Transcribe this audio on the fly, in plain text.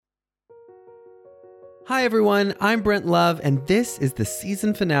Hi, everyone. I'm Brent Love, and this is the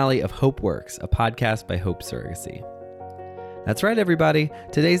season finale of Hope Works, a podcast by Hope Surrogacy. That's right, everybody.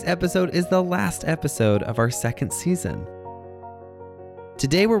 Today's episode is the last episode of our second season.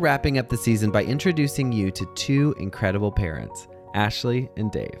 Today, we're wrapping up the season by introducing you to two incredible parents, Ashley and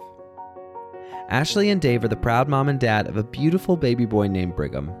Dave. Ashley and Dave are the proud mom and dad of a beautiful baby boy named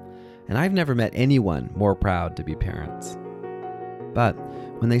Brigham, and I've never met anyone more proud to be parents. But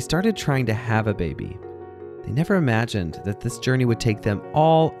when they started trying to have a baby, they never imagined that this journey would take them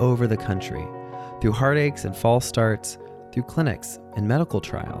all over the country, through heartaches and false starts, through clinics and medical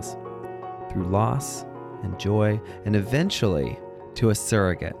trials, through loss and joy, and eventually to a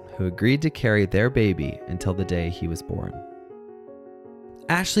surrogate who agreed to carry their baby until the day he was born.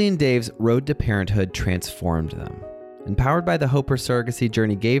 Ashley and Dave's road to parenthood transformed them. Empowered by the hope her surrogacy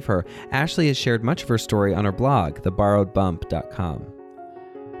journey gave her, Ashley has shared much of her story on her blog, theborrowedbump.com.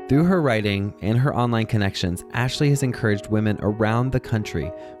 Through her writing and her online connections, Ashley has encouraged women around the country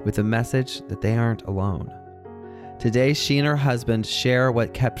with a message that they aren't alone. Today, she and her husband share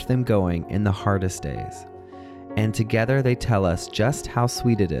what kept them going in the hardest days. And together they tell us just how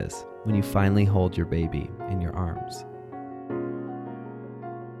sweet it is when you finally hold your baby in your arms.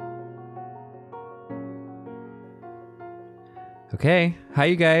 Okay, hi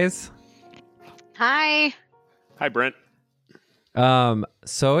you guys. Hi. Hi, Brent.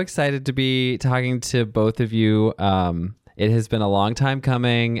 So excited to be talking to both of you. It has been a long time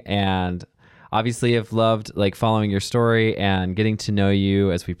coming, and obviously I've loved following your story and getting to know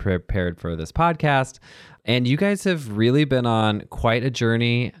you as we prepared for this podcast. And you guys have really been on quite a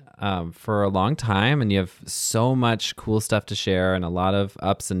journey for a long time, and you have so much cool stuff to share and a lot of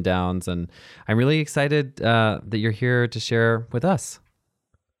ups and downs. And I'm really excited that you're here to share with us.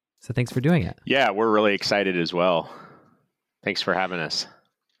 So thanks for doing it. Yeah, we're really excited as well. Thanks for having us.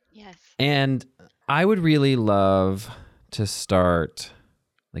 Yes. And I would really love to start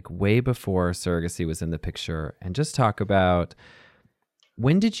way before surrogacy was in the picture and just talk about,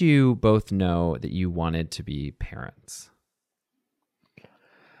 when did you both know that you wanted to be parents?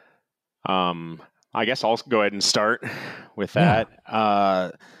 I guess I'll go ahead and start with that.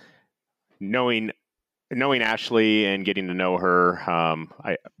 Yeah. Knowing Ashley and getting to know her,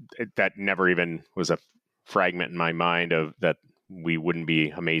 that never even was a fragment in my mind of that we wouldn't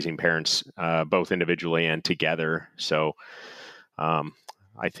be amazing parents, both individually and together. So I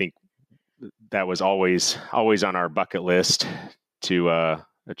think that was always on our bucket list to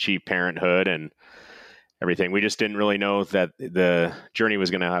achieve parenthood and everything. We just didn't really know that the journey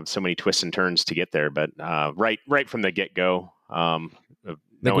was going to have so many twists and turns to get there. But right from the get-go,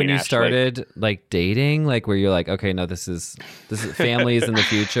 when you Ashley, started dating, where you're okay, no, this is family is in the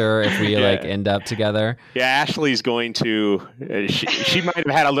future if we end up together. Yeah, Ashley's going to. She might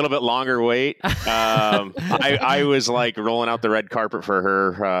have had a little bit longer wait. I was rolling out the red carpet for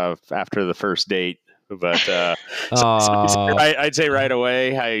her after the first date, but I'd say right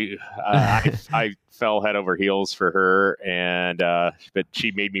away I fell head over heels for her, and but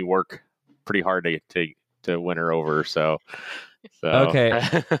she made me work pretty hard to win her over. So. Okay,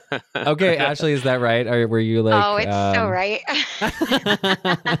 Ashley, is that right? Or were you Oh, it's so right.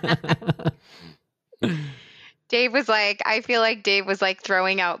 Dave was I feel like Dave was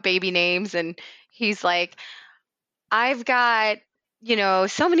throwing out baby names, and he's I've got,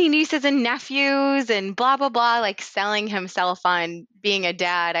 so many nieces and nephews and blah, blah, blah, selling himself on being a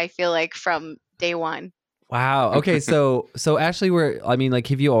dad, I feel from day one. Wow. Okay. So Ashley,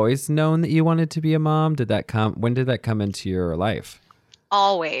 have you always known that you wanted to be a mom? When did that come into your life?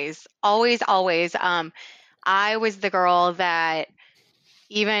 Always. I was the girl that,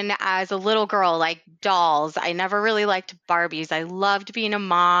 even as a little girl, dolls, I never really liked Barbies. I loved being a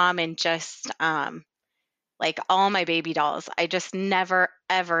mom and just, all my baby dolls. I just never,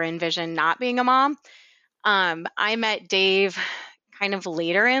 ever envisioned not being a mom. I met Dave kind of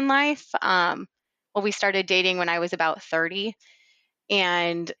later in life. We started dating when I was about 30.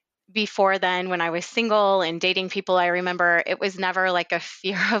 And before then, when I was single and dating people, I remember it was never a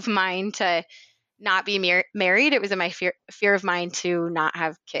fear of mine to not be married. It was my fear of mine to not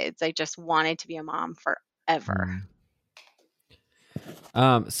have kids. I just wanted to be a mom forever.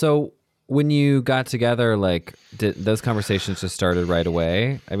 So when you got together, did those conversations just started right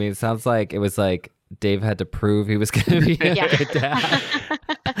away? I mean, it sounds like it was Dave had to prove he was going to be a good dad.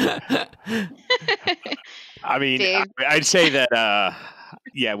 I mean, Dave. I'd say that,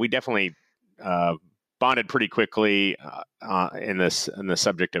 we definitely bonded pretty quickly in the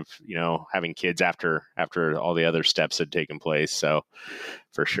subject of having kids after all the other steps had taken place. So,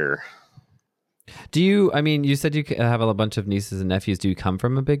 for sure. Do you? I mean, you said you have a bunch of nieces and nephews. Do you come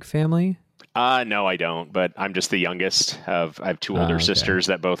from a big family? No, I don't. But I'm just the youngest I have two older sisters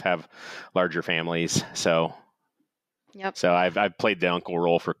that both have larger families. So I've played the uncle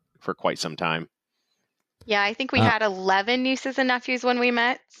role for quite some time. Yeah, I think we had 11 nieces and nephews when we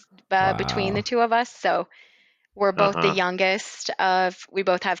met between the two of us. So we're both the youngest we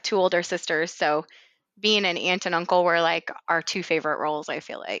both have two older sisters. So being an aunt and uncle were like our two favorite roles, I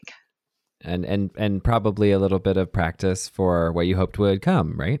feel like. And probably a little bit of practice for what you hoped would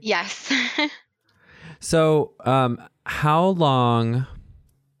come, right? Yes. So how long,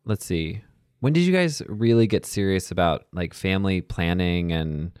 let's see, when did you guys really get serious about like family planning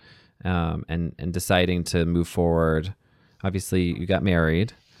and deciding to move forward? Obviously you got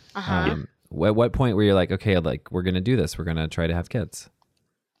married. At what point were you like, okay, like we're going to do this. We're going to try to have kids.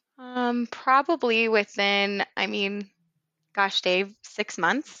 Probably within, Dave, 6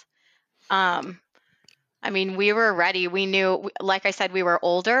 months. We were ready. We knew, like I said, we were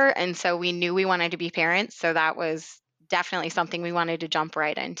older. And so we knew we wanted to be parents. So that was definitely something we wanted to jump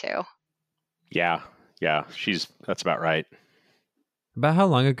right into. Yeah. That's about right. About how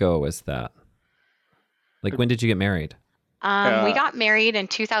long ago was that? Like, when did you get married? We got married in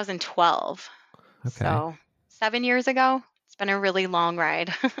 2012. Okay. So 7 years ago. It's been a really long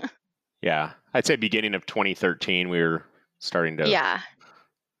ride. Yeah. I'd say beginning of 2013, we were starting to. Yeah.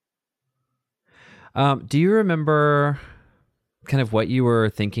 Do you remember kind of what you were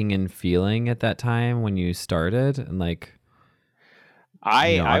thinking and feeling at that time when you started? And like,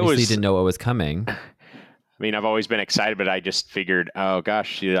 I obviously didn't know what was coming. I've always been excited, but I just figured, oh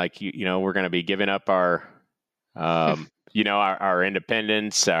gosh, we're going to be giving up our, our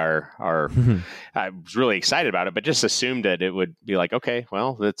independence, I was really excited about it, but just assumed that it would be like, okay,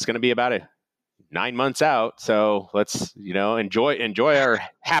 well, it's going to be about 9 months out. So let's, enjoy our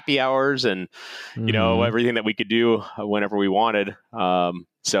happy hours and, everything that we could do whenever we wanted.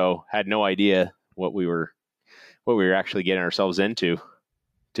 So had no idea what we were actually getting ourselves into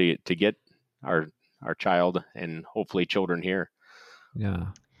to get our child and hopefully children here. Yeah.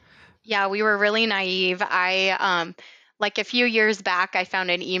 Yeah, we were really naive. Like a few years back, I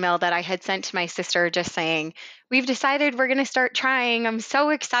found an email that I had sent to my sister just saying, we've decided we're going to start trying. I'm so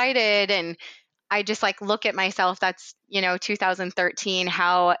excited. And I just like look at myself. That's, 2013,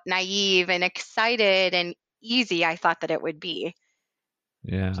 how naive and excited and easy I thought that it would be.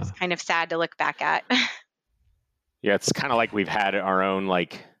 Yeah. Just kind of sad to look back at. Yeah. It's kind of like we've had our own,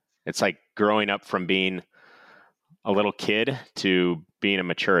 it's like growing up from being a little kid to being a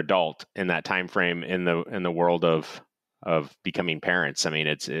mature adult in that time frame in the world of becoming parents.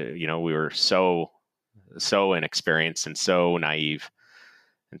 It's we were so inexperienced and so naive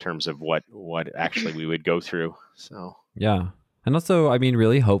in terms of what actually we would go through. So yeah. And also,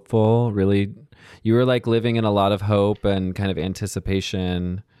 really hopeful, really, you were like living in a lot of hope and kind of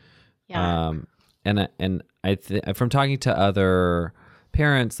anticipation. Yeah. And from talking to other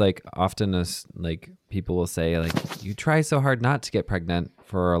parents, like often as like people will say like, you try so hard not to get pregnant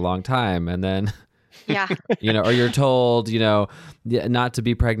for a long time. And then, yeah, or you're told, not to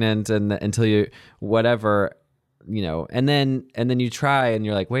be pregnant and until you, whatever, and then you try and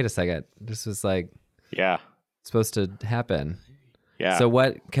you're like, wait a second, this was like, supposed to happen. Yeah. So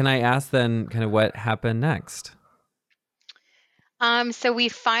what can I ask then kind of what happened next? So we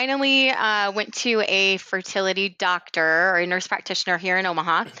finally went to a fertility doctor or a nurse practitioner here in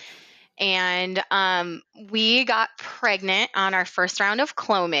Omaha. And we got pregnant on our first round of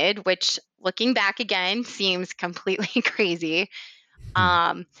Clomid, which looking back again seems completely crazy.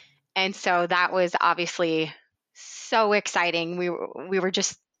 And so that was obviously so exciting. We were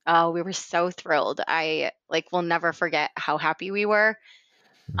just, we were so thrilled. I will never forget how happy we were.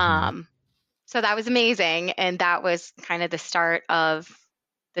 So that was amazing. And that was kind of the start of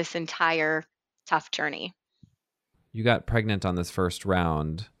this entire tough journey. You got pregnant on this first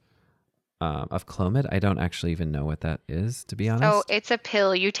round of Clomid. I don't actually even know what that is, to be honest. So it's a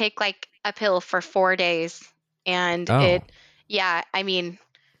pill. You take like a pill for 4 days. And it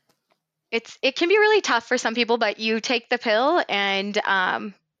can be really tough for some people, but you take the pill and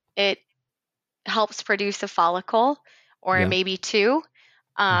it helps produce a follicle or maybe two.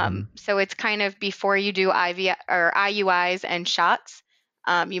 So it's kind of before you do IV or IUIs and shots,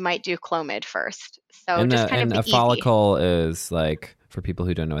 you might do Clomid first. So and just kind of a follicle is like, for people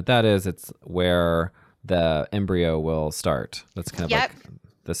who don't know what that is, it's where the embryo will start. That's kind of like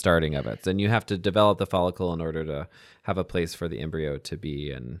the starting of it. And you have to develop the follicle in order to have a place for the embryo to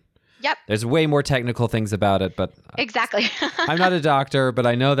be. And there's way more technical things about it, but exactly. I'm not a doctor, but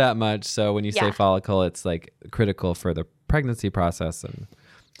I know that much. So when you say follicle, it's like critical for the pregnancy process. And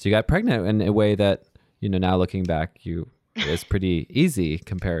so you got pregnant in a way that, now looking back, is pretty easy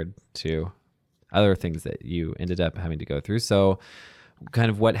compared to other things that you ended up having to go through. So kind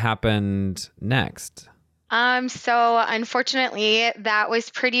of what happened next? So unfortunately, that was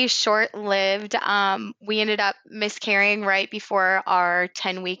pretty short-lived. We ended up miscarrying right before our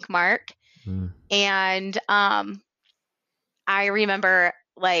 10-week mark. Mm. And I remember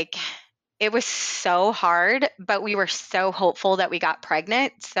like it was so hard, but we were so hopeful that we got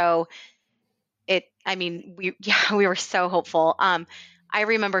pregnant. So we were so hopeful. I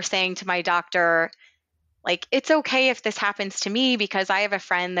remember saying to my doctor, like, it's okay if this happens to me because I have a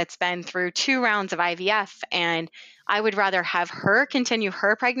friend that's been through 2 rounds of IVF and I would rather have her continue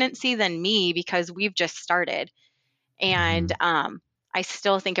her pregnancy than me because we've just started. And I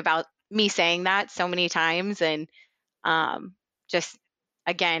still think about me saying that so many times and just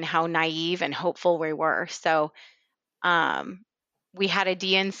again how naive and hopeful we were. So we had a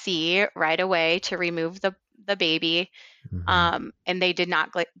DNC right away to remove the baby. And they did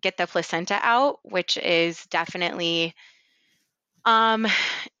not get the placenta out, which is definitely a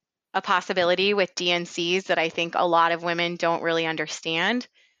possibility with DNCs that I think a lot of women don't really understand.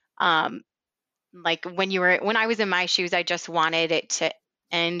 Like when I was in my shoes, I just wanted it to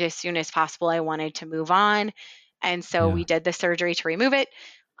end as soon as possible. I wanted to move on. And so we did the surgery to remove it.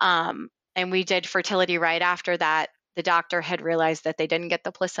 And we did fertility right after that. The doctor had realized that they didn't get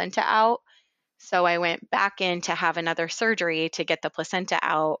the placenta out. So I went back in to have another surgery to get the placenta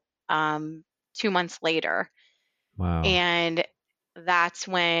out 2 months later. Wow. And that's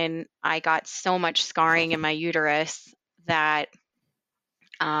when I got so much scarring in my uterus that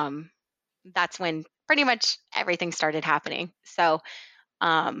that's when pretty much everything started happening. So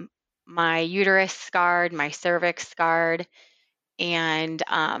my uterus scarred, my cervix scarred, and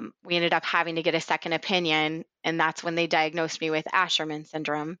we ended up having to get a second opinion. And that's when they diagnosed me with Asherman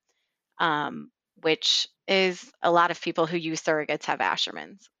syndrome, which is a lot of people who use surrogates have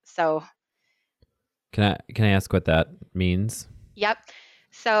Asherman's. So Can I ask what that means? Yep.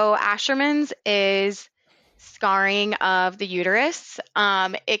 So Asherman's is scarring of the uterus.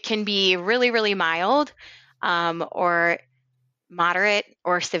 It can be really, really mild, or moderate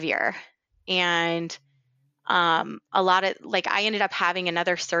or severe. And a lot of I ended up having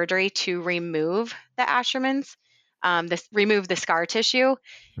another surgery to remove the Asherman's, remove the scar tissue.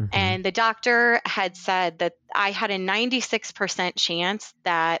 And the doctor had said that I had a 96% chance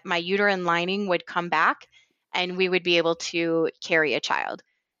that my uterine lining would come back and we would be able to carry a child.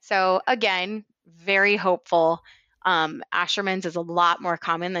 So again, very hopeful. Asherman's is a lot more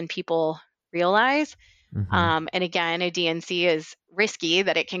common than people realize. And again, a DNC is risky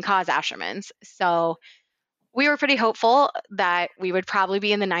that it can cause Asherman's. So we were pretty hopeful that we would probably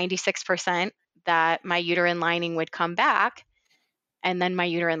be in the 96% that my uterine lining would come back. And then my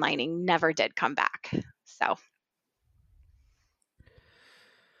uterine lining never did come back. So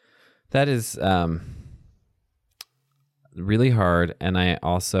that is really hard. And I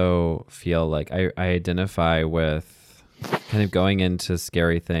also feel like I identify with kind of going into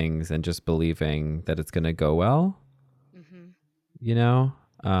scary things and just believing that it's going to go well, you know?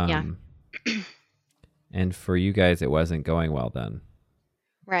 Yeah. And for you guys, it wasn't going well then.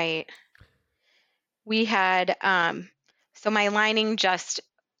 Right. We had, so my lining just,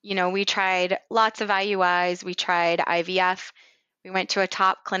 we tried lots of IUIs. We tried IVF. We went to a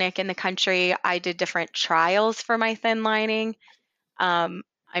top clinic in the country. I did different trials for my thin lining. I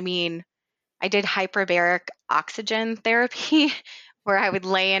did hyperbaric oxygen therapy where I would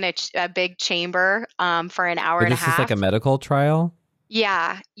lay in a big chamber for an hour and a half. This is like a medical trial?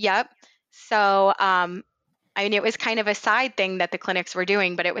 Yeah. Yep. So, it was kind of a side thing that the clinics were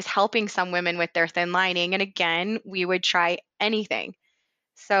doing, but it was helping some women with their thin lining. And again, we would try anything.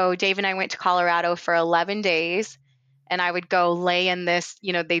 So Dave and I went to Colorado for 11 days and I would go lay in this,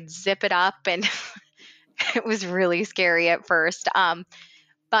 they'd zip it up and it was really scary at first.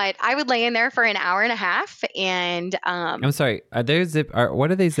 But I would lay in there for an hour and a half and I'm sorry,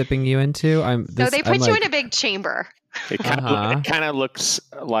 what are they zipping you into? So they put you in a big chamber. It kind of looks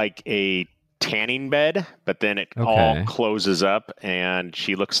like a tanning bed, but then it all closes up and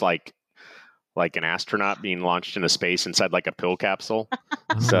she looks like an astronaut being launched into space inside like a pill capsule.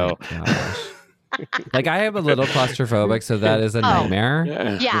 So like I am a little claustrophobic, so that is a nightmare.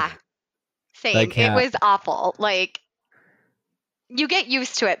 Yeah. Same. It was awful. Like you get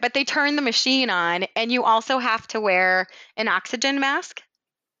used to it, but they turn the machine on and you also have to wear an oxygen mask.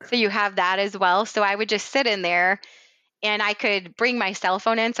 So you have that as well. So I would just sit in there and I could bring my cell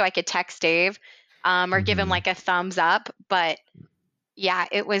phone in so I could text Dave or give him like a thumbs up. But yeah,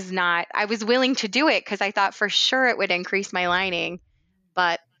 it was not, I was willing to do it because I thought for sure it would increase my lining.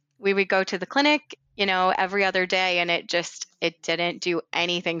 But we would go to the clinic, every other day and it didn't do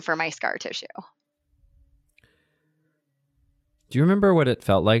anything for my scar tissue. Do you remember what it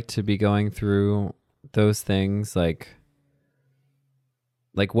felt like to be going through those things? Like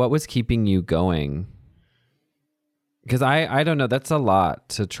what was keeping you going? Because I don't know, that's a lot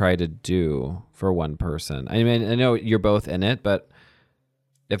to try to do for one person. I mean, I know you're both in it, but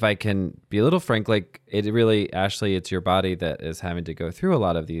if I can be a little frank, like it really, Ashley, it's your body that is having to go through a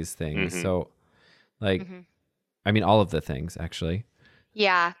lot of these things. Mhm. So like, Mhm. I mean, all of the things actually.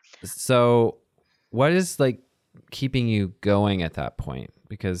 Yeah. So what is like keeping you going at that point?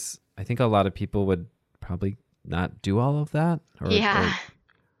 Because I think a lot of people would probably not do all of that Yeah.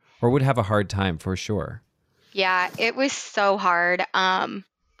 or would have a hard time for sure. Yeah. It was so hard.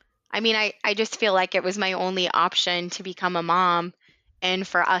 I mean, I just feel like it was my only option to become a mom. And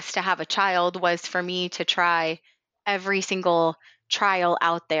for us to have a child was for me to try every single trial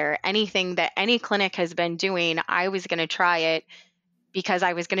out there. Anything that any clinic has been doing, I was going to try it because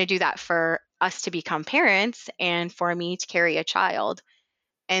I was going to do that for us to become parents and for me to carry a child.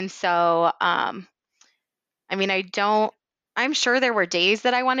 And so, I mean, I'm sure there were days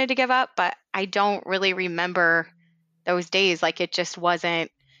that I wanted to give up, but I don't really remember those days. Like it just wasn't,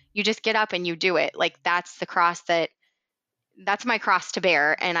 you just get up and you do it. Like that's my cross to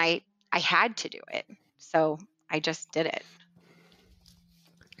bear. And I had to do it. So I just did it.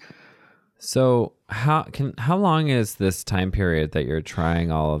 So how long is this time period that you're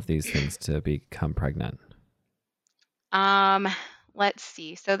trying all of these things to become pregnant? Let's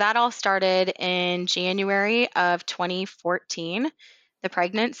see. So that all started in January of 2014, the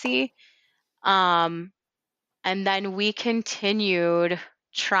pregnancy. Um, and then we continued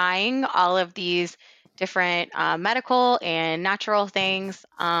trying all of these different medical and natural things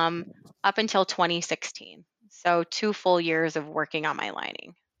up until 2016. So 2 full years of working on my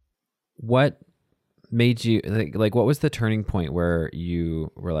lining. What made you like what was the turning point where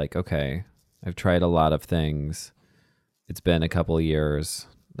you were like, okay, I've tried a lot of things. It's been a couple of years.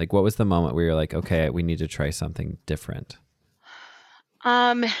 Like what was the moment where you're like, okay, we need to try something different?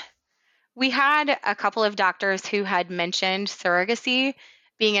 We had a couple of doctors who had mentioned surrogacy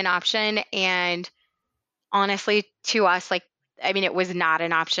being an option, and honestly, to us, like, I mean, it was not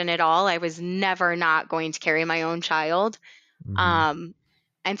an option at all. I was never not going to carry my own child. Mm-hmm.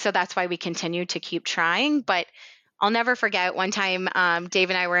 And so that's why we continued to keep trying. But I'll never forget one time, Dave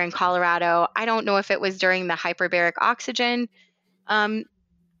and I were in Colorado. I don't know if it was during the hyperbaric oxygen um,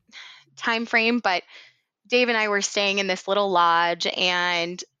 time frame, but Dave and I were staying in this little lodge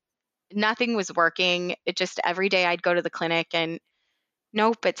and nothing was working. It just every day I'd go to the clinic and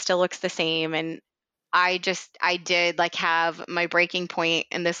nope, it still looks the same. And I did like have my breaking point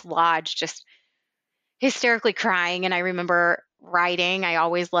in this lodge, just hysterically crying. And I remember writing. I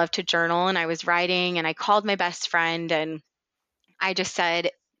always loved to journal, and I was writing and I called my best friend and I just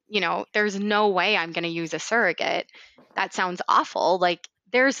said, there's no way I'm going to use a surrogate. That sounds awful. Like,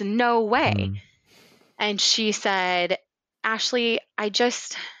 there's no way. And she said, Ashley, I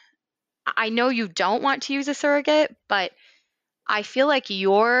know you don't want to use a surrogate, but I feel like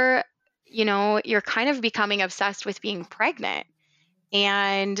you're kind of becoming obsessed with being pregnant.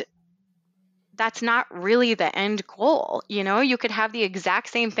 And that's not really the end goal. You could have the exact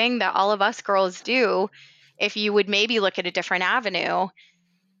same thing that all of us girls do if you would maybe look at a different avenue.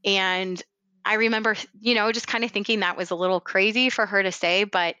 And I remember, just kind of thinking that was a little crazy for her to say,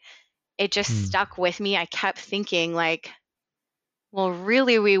 but it just stuck with me. I kept thinking, like, well,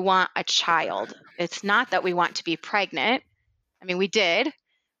 really, we want a child. It's not that we want to be pregnant. I mean, we did,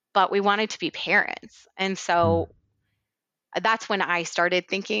 but we wanted to be parents. And so that's when I started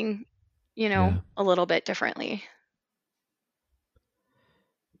thinking, a little bit differently.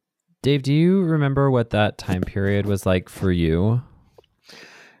 Dave, do you remember what that time period was like for you?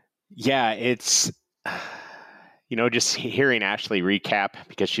 Yeah, it's, just hearing Ashley recap,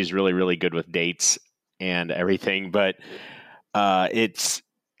 because she's really, really good with dates and everything, but it's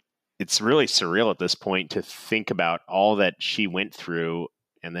really surreal at this point to think about all that she went through,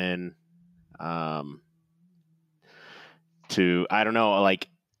 and then I don't know, like,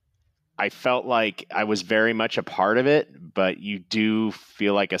 I felt like I was very much a part of it, but you do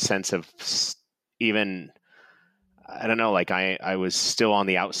feel like a sense of even, I don't know, like I was still on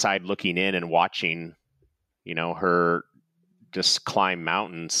the outside looking in and watching, her just climb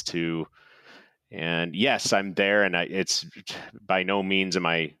mountains and yes, I'm there, and it's by no means am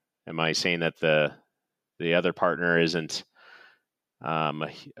I saying that the other partner isn't a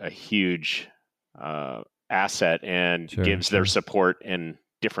huge asset and gives their support in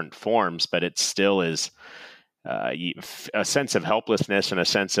different forms, but it still is a sense of helplessness and a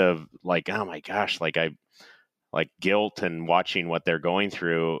sense of like, oh my gosh, like guilt and watching what they're going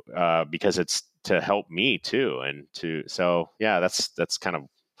through, because it's to help me too. And so yeah, that's kind of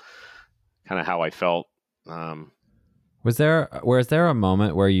how I felt. Was there a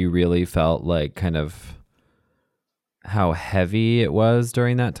moment where you really felt like kind of how heavy it was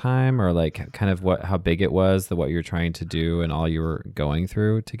during that time, or like kind of how big it was, what you're trying to do and all you were going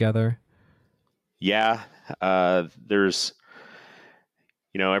through together? Yeah. There's,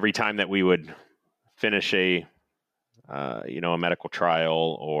 every time that we would finish a medical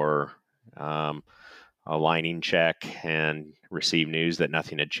trial or a lining check and receive news that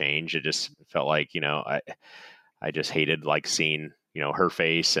nothing had changed, it just felt like, I just hated like seeing, her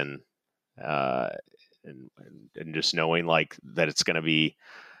face and just knowing like that it's going to be,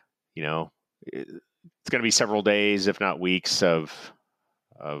 it's going to be several days, if not weeks of,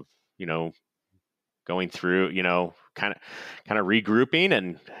 going through, kind of regrouping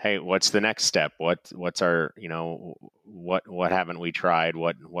and, hey, what's the next step? What's our, what haven't we tried?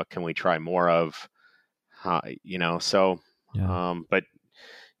 What can we try more of? So, Yeah. But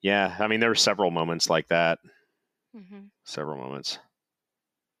yeah, I mean, there were several moments like that. Mm-hmm. Several moments.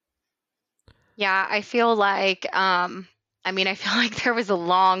 Yeah, I feel like there was a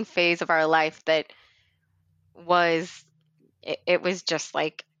long phase of our life that was it was just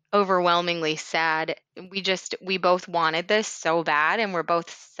like overwhelmingly sad. We both wanted this so bad, and we're both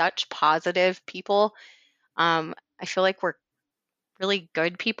such positive people. I feel like we're really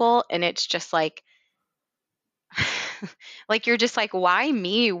good people, and it's just like like you're just like, why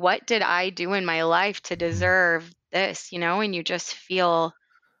me? What did I do in my life to deserve this? And you just feel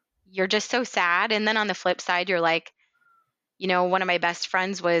you're just so sad. And then on the flip side, you're like, one of my best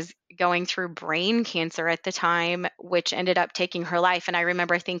friends was going through brain cancer at the time, which ended up taking her life. And I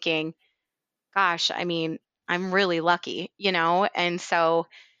remember thinking, gosh, I mean, I'm really lucky, And so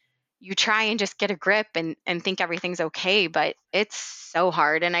you try and just get a grip and think everything's okay, but it's so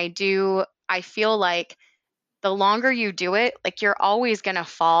hard. And I feel like the longer you do it, like you're always going to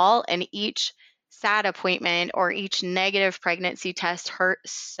fall, and each sad appointment or each negative pregnancy test hurt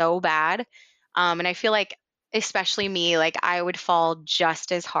so bad. And I feel like, especially me, like I would fall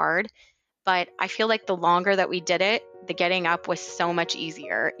just as hard. But I feel like the longer that we did it, the getting up was so much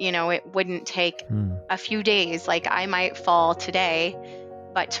easier. It wouldn't take a few days. Like I might fall today,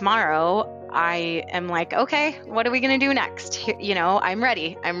 but tomorrow I am like, okay, what are we going to do next? I'm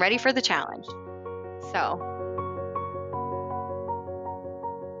ready. I'm ready for the challenge. So.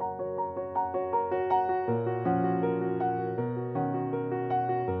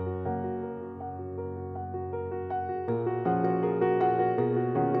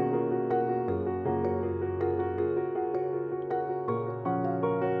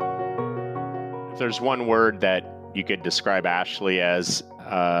 If there's one word that you could describe Ashley as,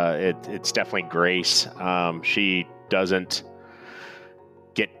 it's definitely grace. She doesn't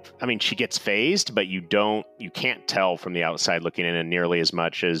she gets phased, but you can't tell from the outside looking in nearly as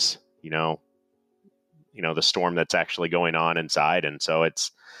much as, the storm that's actually going on inside. And so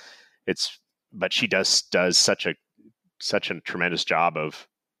but she does such a tremendous job of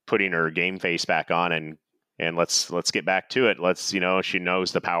putting her game face back on and let's get back to it. She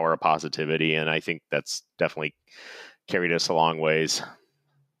knows the power of positivity. And I think that's definitely carried us a long ways.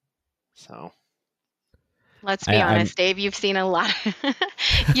 So. Let's be honest, Dave, you've seen a lot.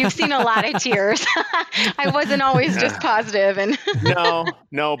 You've seen a lot of tears. I wasn't always just positive and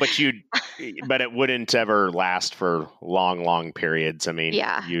No, but it wouldn't ever last for long periods. I mean,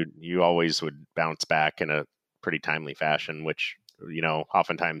 yeah. You always would bounce back in a pretty timely fashion, which,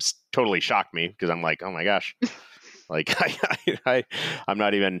 oftentimes totally shocked me because I'm like, oh my gosh, like I'm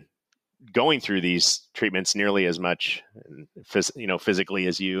not even going through these treatments nearly as much, physically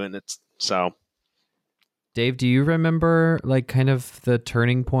as you. And it's so. Dave, do you remember like kind of the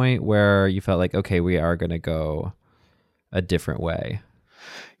turning point where you felt like, okay, we are going to go a different way?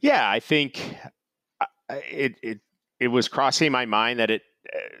 Yeah, I think it was crossing my mind that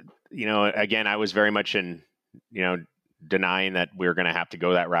again, I was very much in, denying that we were going to have to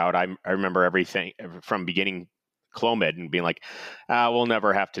go that route. I remember everything from beginning Clomid and being like, we're not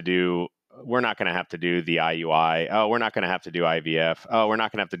going to have to do the IUI. Oh, we're not going to have to do IVF. Oh, we're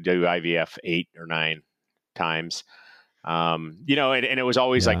not going to have to do IVF 8 or 9 times. And it was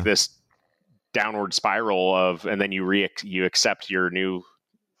always like this downward spiral of, and then you accept the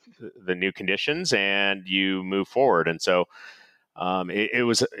new conditions and you move forward. And so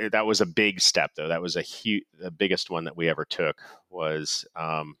that was a big step though. That was the biggest one that we ever took was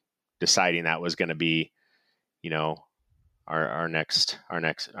deciding that was going to be, our next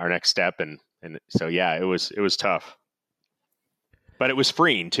step. And so, yeah, it was tough, but it was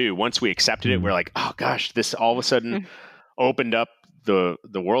freeing too. Once we accepted it, we're like, oh gosh, this all of a sudden opened up the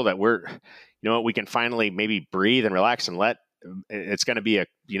world that we're, we can finally maybe breathe and relax and it's going to be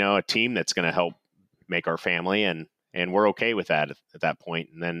a team that's going to help make our family, and we're okay with that at that point.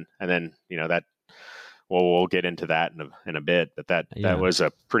 And then that we'll get into that in a bit, but that was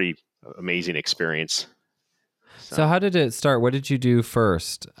a pretty amazing experience. So how did it start? What did you do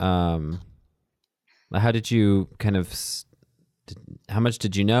first? How did you how much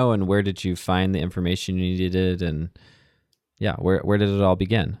did you know, and where did you find the information you needed? And where did it all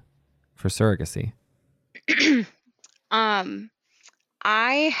begin for surrogacy?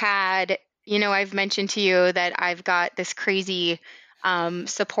 I had, I've mentioned to you that I've got this crazy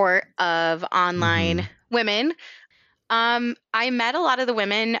support of online women. I met a lot of the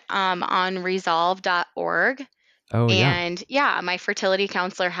women on resolve.org. Oh, and my fertility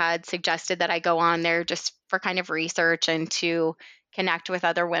counselor had suggested that I go on there just for kind of research and to connect with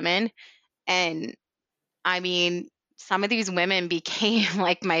other women. And I mean, some of these women became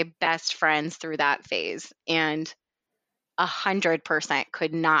like my best friends through that phase, and 100%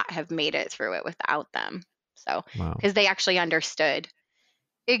 could not have made it through it without them. So, wow. because they actually understood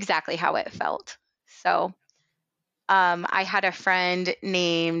exactly how it felt. So, I had a friend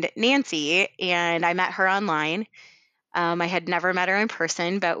named Nancy, and I met her online. I had never met her in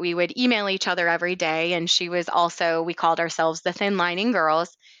person, but we would email each other every day. And she was also, we called ourselves the Thin Lining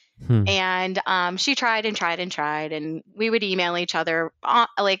Girls. And she tried and tried and tried. And we would email each other,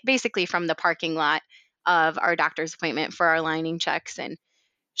 like basically from the parking lot of our doctor's appointment for our lining checks. And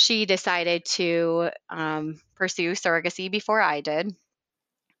she decided to pursue surrogacy before I did.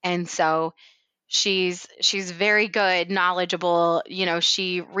 And so she's very good, knowledgeable.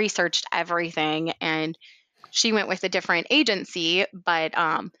 She researched everything, and she went with a different agency, but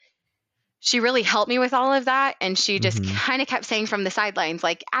she really helped me with all of that. And she just kind of kept saying from the sidelines,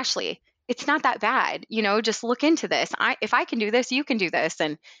 like, Ashley, it's not that bad. Just look into this. If I can do this, you can do this.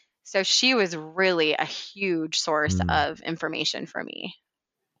 And so she was really a huge source of information for me.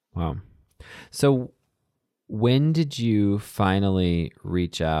 Wow. So when did you finally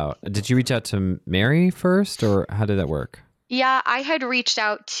reach out? Did you reach out to Mary first, or how did that work? Yeah, I had reached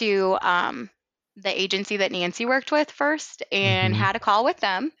out to the agency that Nancy worked with first and had a call with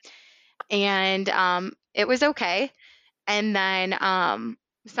them. And it was okay. And then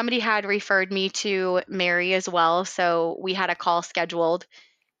somebody had referred me to Mary as well. So we had a call scheduled.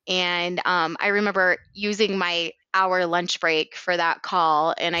 And I remember using my hour lunch break for that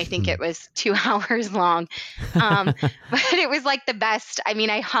call. And I think it was 2 hours long. But it was like the best. I mean,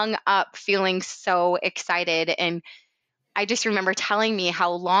 I hung up feeling so excited. And I just remember telling me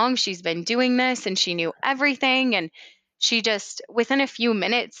how long she's been doing this, and she knew everything. And she just, within a few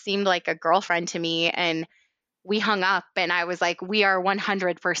minutes, seemed like a girlfriend to me. And we hung up, and I was like, we are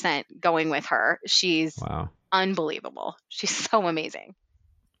 100% going with her. She's unbelievable. She's so amazing.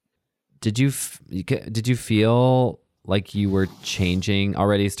 Did you feel like you were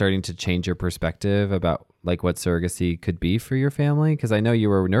starting to change your perspective about like what surrogacy could be for your family? Because I know you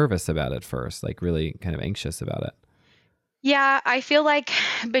were nervous about it first, like really kind of anxious about it. Yeah, I feel like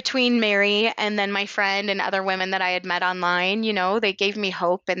between Mary and then my friend and other women that I had met online, they gave me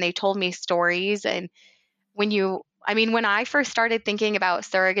hope and they told me stories. And when I first started thinking about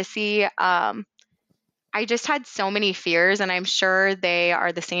surrogacy, I just had so many fears, and I'm sure they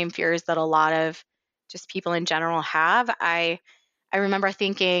are the same fears that a lot of just people in general have. I remember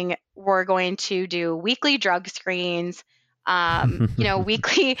thinking we're going to do weekly drug screens,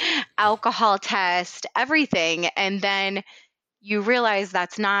 weekly alcohol test, everything. And then you realize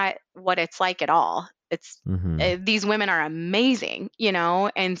that's not what it's like at all. It's these women are amazing,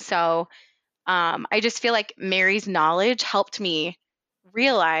 and so I just feel like Mary's knowledge helped me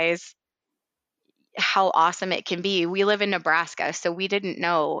realize how awesome it can be. We live in Nebraska, so we didn't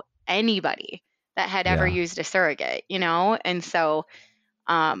know anybody that had ever used a surrogate, and so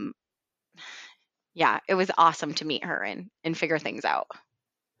it was awesome to meet her and figure things out.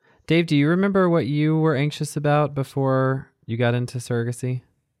 Dave, do you remember what you were anxious about before you got into surrogacy?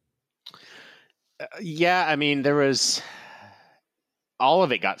 Yeah, I mean, there was all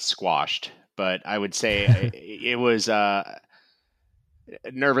of it got squashed, but I would say it was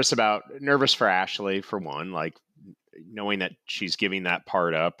nervous for Ashley, for one, like knowing that she's giving that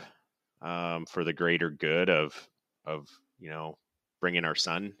part up for the greater good of bringing our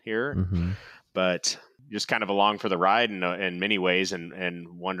son here, but just kind of along for the ride in many ways,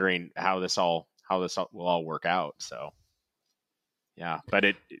 and wondering how this will all work out. So yeah, but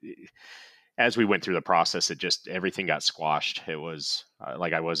as we went through the process, everything got squashed. It was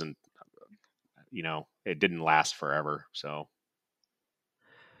like I wasn't, it didn't last forever. So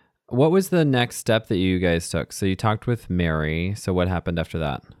what was the next step that you guys took? So you talked with Mary. So what happened after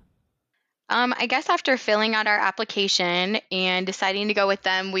that? I guess after filling out our application and deciding to go with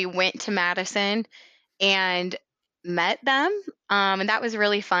them, we went to Madison and met them. And that was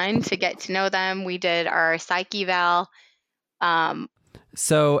really fun to get to know them. We did our psych eval.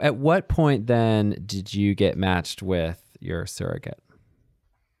 So at what point then did you get matched with your surrogate?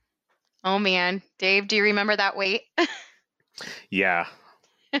 Oh man, Dave, do you remember that wait? Yeah.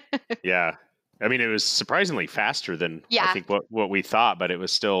 Yeah. I mean, it was surprisingly faster than Yeah. I think what we thought, but it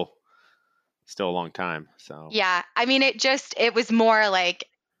was still a long time. So Yeah. I mean, it was more like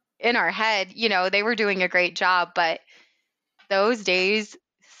in our head, they were doing a great job, but those days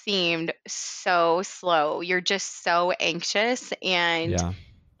seemed so slow. You're just so anxious. And Yeah.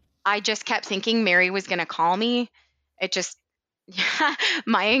 I just kept thinking Mary was going to call me. It just,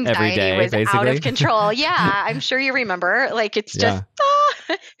 my Every anxiety day, was out basically. of control. Yeah. I'm sure you remember. Like, it's just,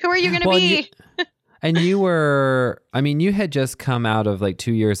 who are you going to Well, be? And you were, I mean, you had just come out of like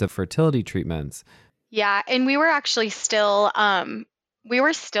 2 years of fertility treatments. Yeah. And we were actually still,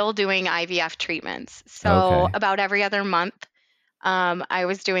 doing IVF treatments. So Okay. about every other month, I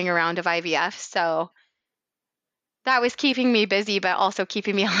was doing a round of IVF. So that was keeping me busy, but also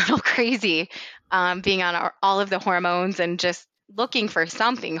keeping me a little crazy, being on all of the hormones and just looking for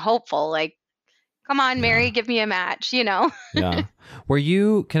something hopeful. Like, come on, Mary, give me a match, Yeah.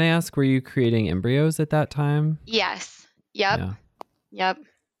 Can I ask, were you creating embryos at that time? Yes. Yep. Yeah. Yep.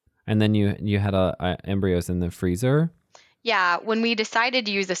 And then you had embryos in the freezer? Yeah. When we decided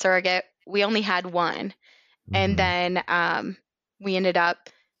to use a surrogate, we only had one. And then we ended up,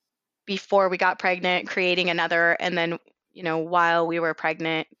 before we got pregnant, creating another. And then, while we were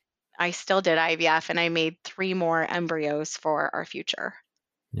pregnant, I still did IVF and I made 3 more embryos for our future.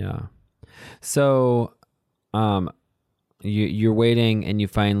 Yeah. So you're waiting and you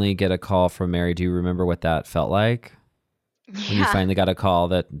finally get a call from Mary. Do you remember what that felt like? Yeah. When you finally got a call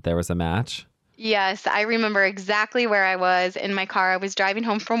that there was a match? Yes, I remember exactly where I was in my car. I was driving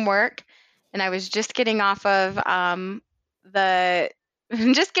home from work and I was just getting off of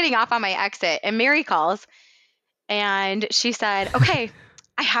just getting off on my exit, and Mary calls and she said, "Okay,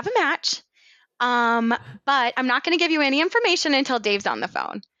 I have a match. But I'm not going to give you any information until Dave's on the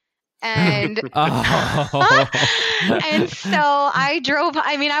phone." And and so I drove.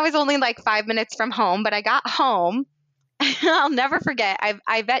 I mean, I was only like 5 minutes from home, but I got home. I'll never forget.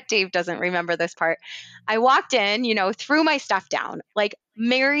 I bet Dave doesn't remember this part. I walked in, threw my stuff down. Like,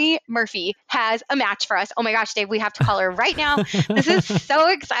 Mary Murphy has a match for us. Oh my gosh, Dave, we have to call her right now. This is so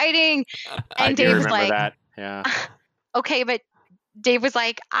exciting. And I Dave was remember like, that. Yeah. Okay, but Dave was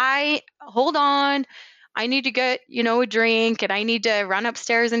like, hold on. I need to get, a drink, and I need to run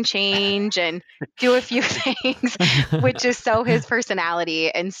upstairs and change and do a few things, which is so his personality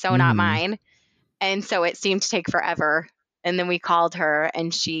and so not mine. And so it seemed to take forever. And then we called her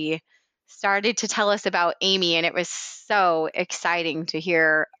and she started to tell us about Amy. And it was so exciting to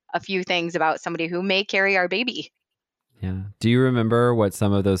hear a few things about somebody who may carry our baby. Yeah. Do you remember what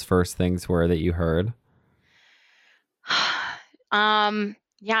some of those first things were that you heard?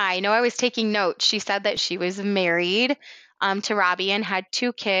 Yeah, I know I was taking notes. She said that she was married to Robbie and had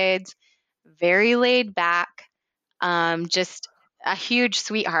 2 kids, very laid back, just a huge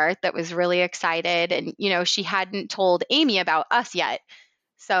sweetheart that was really excited. And, she hadn't told Amy about us yet.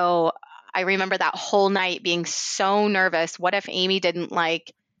 So I remember that whole night being so nervous. What if Amy didn't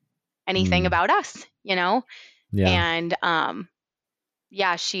like anything about us, Yeah. And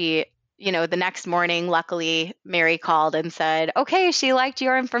yeah, she, the next morning, luckily, Mary called and said, "Okay, she liked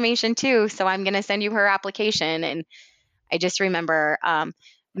your information too, so I'm going to send you her application." And I just remember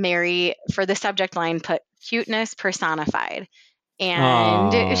Mary, for the subject line, put "cuteness personified."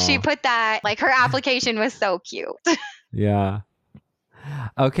 And she put that, like, her application was so cute. Yeah.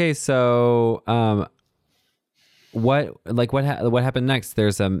 Okay, so what happened next?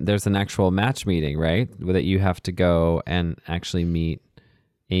 There's an actual match meeting, right? That you have to go and actually meet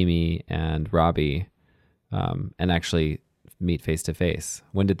Amy and Robbie, and actually meet face to face.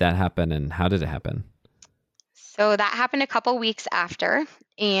 When did that happen, and how did it happen? So that happened a couple weeks after,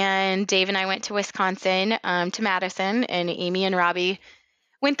 and Dave and I went to Wisconsin, to Madison, and Amy and Robbie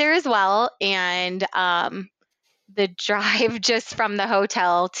went there as well. And the drive just from the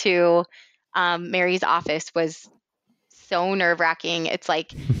hotel to Mary's office was so nerve-wracking. It's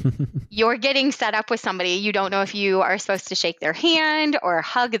like you're getting set up with somebody. You don't know if you are supposed to shake their hand or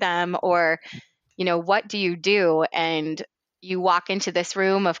hug them, or, what do you do? And you walk into this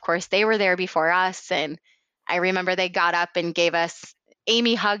room. Of course, they were there before us. And I remember they got up and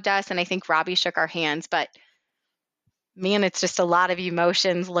Amy hugged us, and I think Robbie shook our hands. But man, it's just a lot of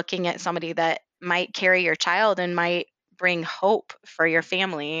emotions looking at somebody that might carry your child and might bring hope for your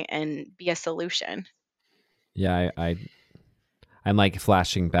family and be a solution. Yeah, I'm like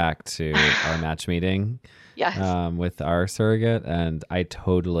flashing back to our match meeting Yes. with our surrogate, and I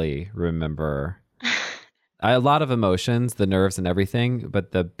totally remember a lot of emotions, the nerves and everything,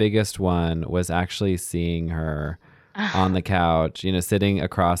 but the biggest one was actually seeing her on the couch, sitting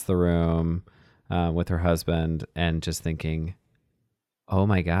across the room with her husband and just thinking, oh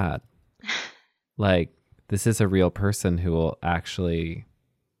my God, like this is a real person who will actually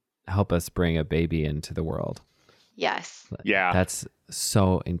help us bring a baby into the world. Yes. Yeah. That's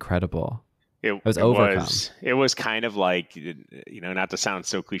so incredible. It was overcome. It was kind of like, not to sound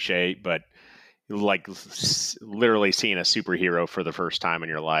so cliche, but like literally seeing a superhero for the first time in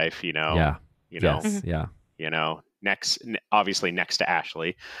your life, Yeah. Yes. Yeah. Obviously next to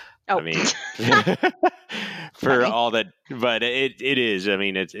Ashley. Oh. I mean, for all that, but it is, I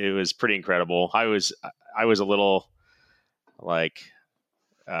mean, it was pretty incredible. I was a little like,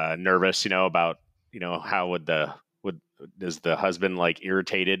 nervous, about, how is the husband like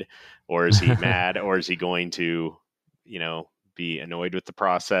irritated, or is he mad, or is he going to, be annoyed with the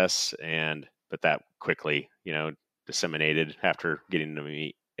process? But that quickly, disseminated after getting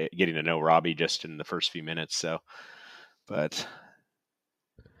to know Robbie just in the first few minutes. So, but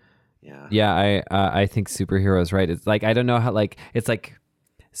yeah, I think superheroes, right? It's like, I don't know how, like, it's like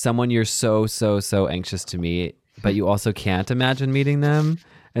someone you're so anxious to meet, but you also can't imagine meeting them.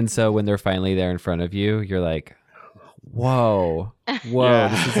 And so when they're finally there in front of you, you're like, whoa, Yeah.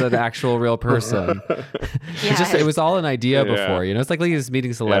 This is an actual real person. It was all an idea before, it's like just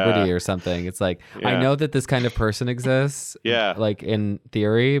meeting a celebrity or something. It's like, I know that this kind of person exists, like in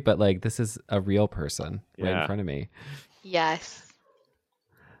theory, but like this is a real person right in front of me. Yes.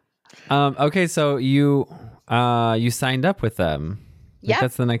 Okay, so you signed up with them. Yeah.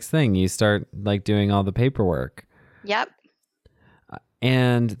 That's the next thing. You start like doing all the paperwork. Yep.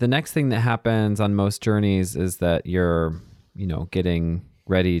 And the next thing that happens on most journeys is that you're, getting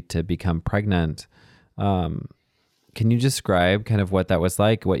ready to become pregnant. Can you describe kind of what that was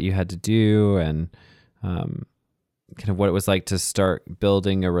like, what you had to do, and kind of what it was like to start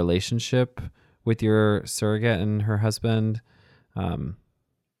building a relationship with your surrogate and her husband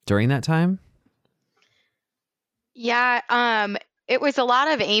during that time? Yeah. It was a lot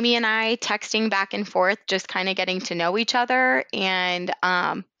of Amy and I texting back and forth, just kind of getting to know each other. And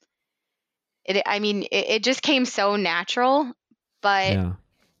it just came so natural, but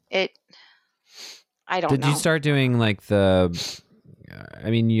I don't know. Did you start doing like you're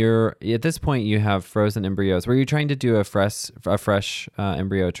at this point you have frozen embryos. Were you trying to do a fresh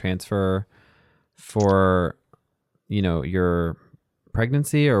embryo transfer for, your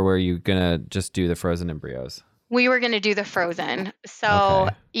pregnancy, or were you gonna just do the frozen embryos? We were going to do the frozen. So,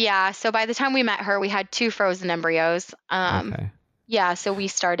 so by the time we met her, we had 2 frozen embryos. Yeah, so we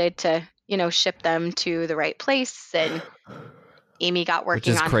started to, ship them to the right place, and Amy got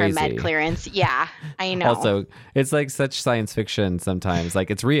working on her med clearance. Yeah, I know. Also, it's like such science fiction sometimes. Like,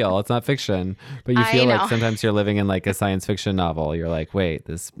 it's real, it's not fiction, but you feel like sometimes you're living in like a science fiction novel. You're like, wait,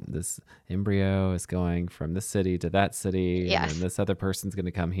 this embryo is going from this city to that city, and then this other person's going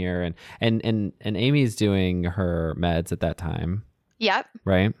to come here, and Amy's doing her meds at that time. Yep.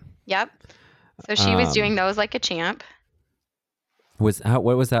 Right. Yep. So she was doing those like a champ. What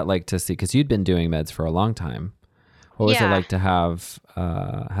was that like to see? Because you'd been doing meds for a long time. What was it like to have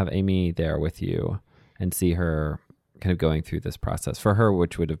Amy there with you and see her kind of going through this process for her,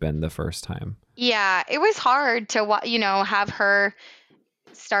 which would have been the first time? Yeah, it was hard to, have her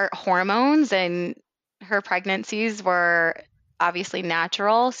start hormones, and her pregnancies were obviously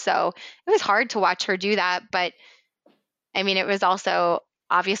natural. So it was hard to watch her do that. But I mean, it was also,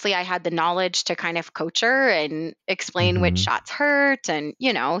 obviously I had the knowledge to kind of coach her and explain which shots hurt, and,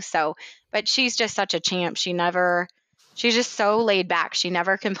 but she's just such a champ. She's just so laid back. She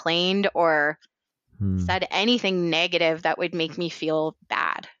never complained or said anything negative that would make me feel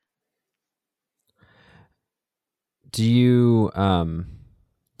bad. Do you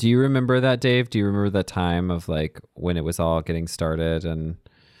remember that, Dave? Do you remember the time of like when it was all getting started and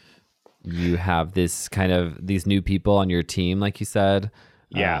you have this kind of these new people on your team, like you said?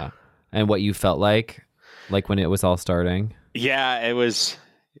 Yeah. And what you felt like when it was all starting? Yeah, it was.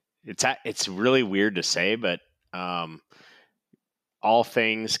 It's really weird to say, but all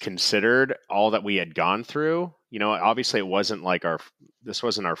things considered, all that we had gone through, obviously it wasn't like this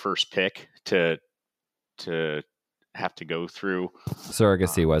wasn't our first pick to have to go through.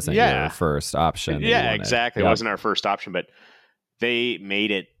 Surrogacy wasn't your first option. Yeah, exactly. It wasn't our first option, but they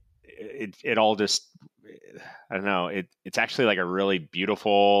made it all just, I don't know, it's actually like a really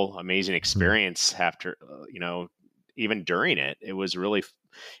beautiful, amazing experience after, even during it. It was really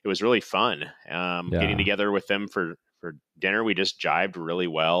fun. Getting together with them for dinner. We just jived really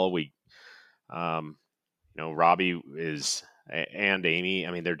well. Robbie and Amy,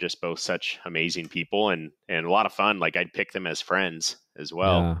 I mean, they're just both such amazing people and a lot of fun. Like I'd pick them as friends as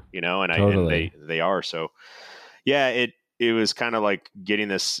well, and totally. they are. So yeah, it was kind of like getting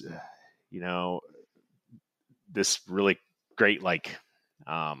this, this really great, like,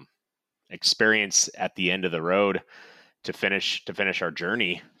 experience at the end of the road to finish our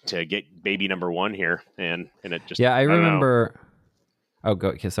journey to get baby number one here. And it just, I remember. Oh,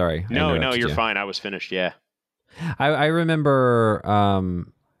 go. Sorry. No, you're fine. I was finished. Yeah. I remember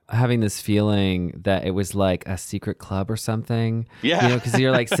having this feeling that it was like a secret club or something. Yeah. Because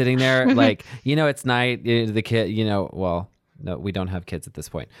you're like sitting there, like, it's night. The kid, well, no, we don't have kids at this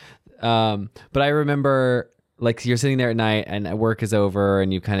point. But I remember like you're sitting there at night and work is over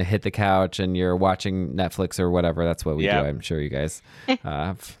and you kind of hit the couch and you're watching Netflix or whatever. That's what we do. I'm sure you guys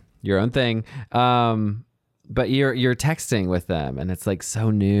have your own thing. But you're texting with them and it's like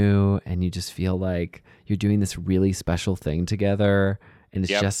so new and you just feel like you're doing this really special thing together and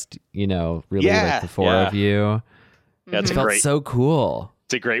it's just, really like the four of you. That's it felt so cool.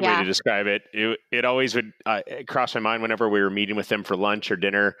 It's a great way to describe it. It always would cross my mind whenever we were meeting with them for lunch or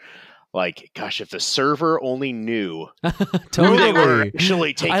dinner. Like, gosh, if the server only knew totally. who they were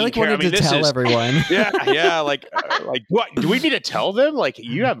actually taking care of. I wanted to tell everyone. Yeah. Like what? Do we need to tell them? Like,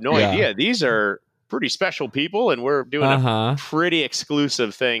 you have no idea. These are pretty special people, and we're doing a pretty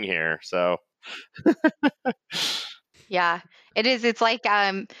exclusive thing here. So, yeah, it is. It's like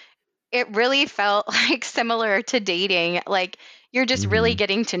it really felt like similar to dating. Like you're just really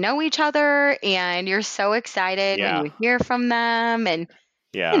getting to know each other, and you're so excited when you hear from them, and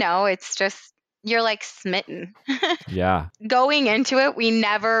it's just you're like smitten. Yeah. Going into it,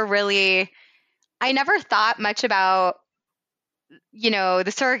 I never thought much about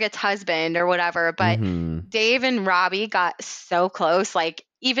the surrogate's husband or whatever, but Dave and Robbie got so close, like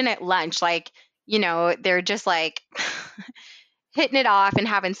even at lunch, like, they're just like hitting it off and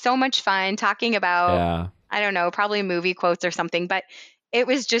having so much fun talking about, I don't know, probably movie quotes or something, but it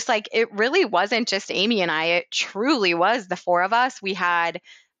was just like, it really wasn't just Amy and I, it truly was the four of us. We had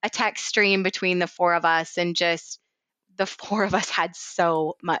a text stream between the four of us and just the four of us had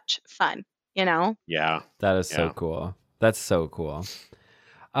so much fun, Yeah. That is so cool. That's so cool.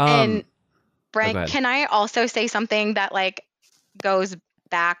 And Brent, can I also say something that like goes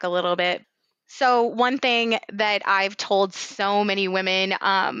back a little bit? So one thing that I've told so many women,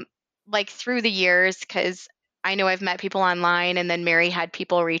 like through the years, because I know I've met people online and then Mary had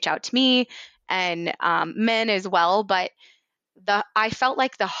people reach out to me and men as well. But I felt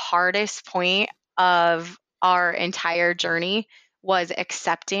like the hardest point of our entire journey was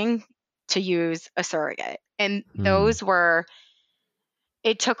accepting to use a surrogate. And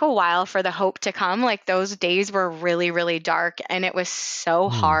it took a while for the hope to come. Like those days were really, really dark and it was so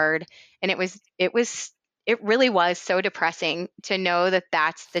hard. And it really was so depressing to know that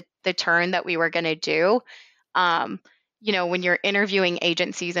that's the turn that we were going to do. When you're interviewing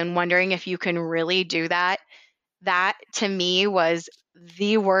agencies and wondering if you can really do that to me was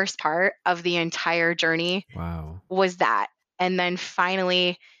the worst part of the entire journey. Wow. Was that. And then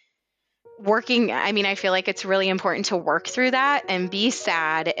finally working, I feel like it's really important to work through that and be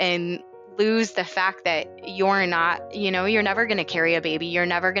sad and lose the fact that you're not, you're never going to carry a baby. You're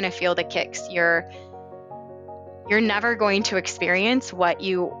never going to feel the kicks. You're never going to experience what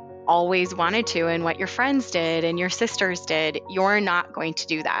you always wanted to and what your friends did and your sisters did. You're not going to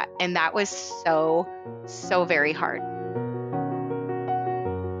do that. And that was so, so very hard.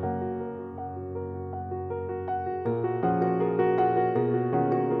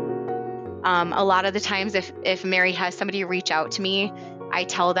 A lot of the times if Mary has somebody reach out to me, I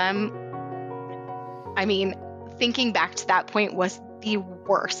tell them, thinking back to that point was the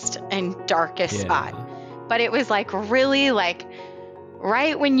worst and darkest spot. But it was like really like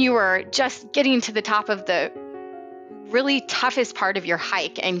right when you were just getting to the top of the really toughest part of your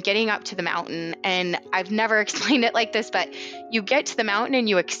hike and getting up to the mountain. And I've never explained it like this, but you get to the mountain and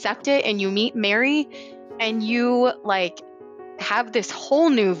you accept it and you meet Mary and you like have this whole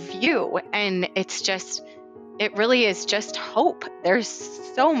new view. And it really is just hope. There's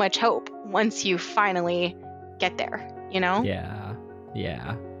so much hope once you finally get there,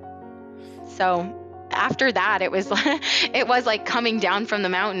 Yeah. So after that, it was like coming down from the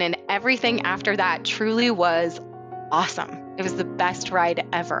mountain, and everything after that truly was awesome. It was the best ride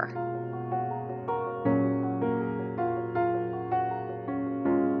ever.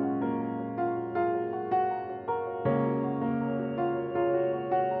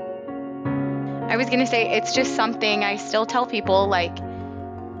 going to say, it's just something I still tell people, like,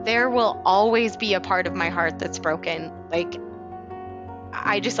 there will always be a part of my heart that's broken. Like,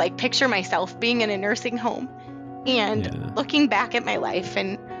 I just like picture myself being in a nursing home and looking back at my life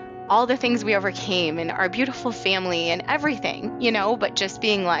and all the things we overcame and our beautiful family and everything, you know, but just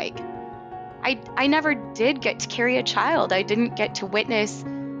being like, I never did get to carry a child. I didn't get to witness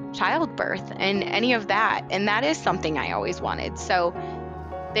childbirth and any of that. And that is something I always wanted. So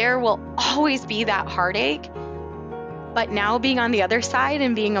there will always be that heartache. But now being on the other side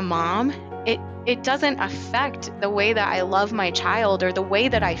and being a mom, it doesn't affect the way that I love my child or the way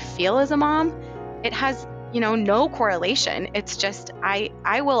that I feel as a mom. It has, you know, no correlation. It's just,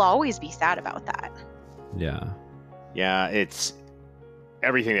 I will always be sad about that. Yeah. Yeah. It's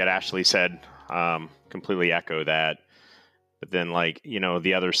everything that Ashley said. Completely echo that. But then, like, you know,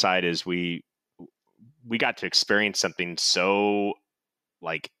 the other side is we got to experience something so,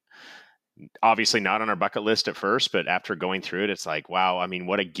 like, obviously not on our bucket list at first, but after going through it, it's like, wow, I mean,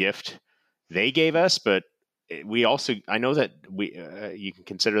 what a gift they gave us. But we also, I know that you can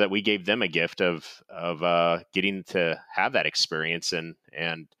consider that we gave them a gift of getting to have that experience and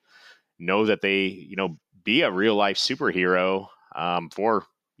know that they, you know, be a real life superhero for,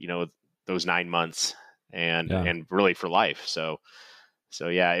 you know, those 9 months and really for life. So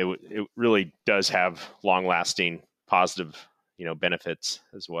yeah, it really does have long lasting positive, you know, benefits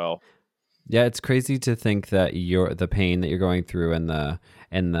as well. Yeah, it's crazy to think that the pain that you're going through and the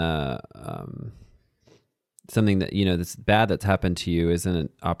something that, you know, this bad that's happened to you isn't an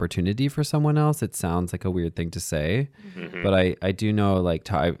opportunity for someone else. It sounds like a weird thing to say, but I do know,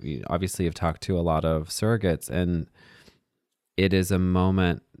 like, obviously I've talked to a lot of surrogates, and it is a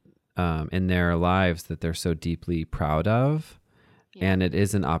moment in their lives that they're so deeply proud of, and it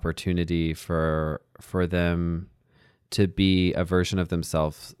is an opportunity for them to be a version of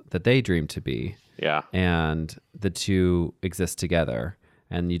themselves that they dream to be. Yeah. And the two exist together,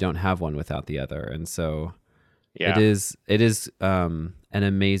 and you don't have one without the other. And so it is an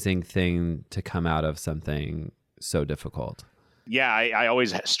amazing thing to come out of something so difficult. Yeah. I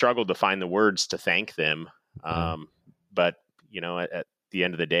always struggled to find the words to thank them. But, you know, at the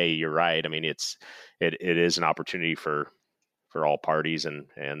end of the day, you're right. I mean, it is an opportunity for all parties, and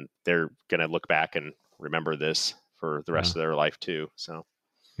they're going to look back and remember this for the rest of their life too. So,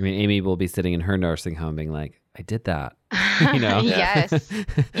 I mean, Amy will be sitting in her nursing home being like, I did that, you know? Yes.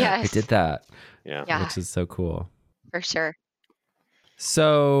 I did that. Yeah. Which is so cool. For sure.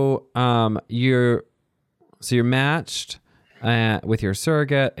 So, you're matched with your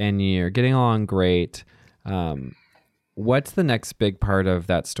surrogate and you're getting along great. What's the next big part of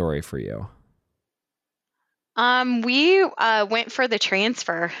that story for you? We went for the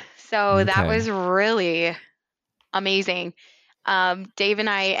transfer. So that was really amazing. Dave and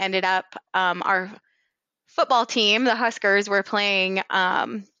I ended up, our football team, the Huskers, were playing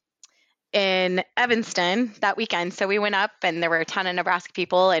in Evanston that weekend. So we went up and there were a ton of Nebraska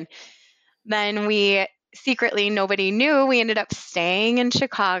people. And then we secretly, nobody knew, we ended up staying in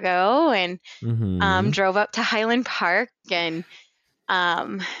Chicago and drove up to Highland Park and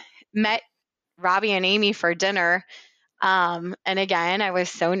met Robbie and Amy for dinner. And again, I was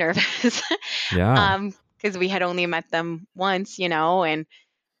so nervous. Because we had only met them once, you know, and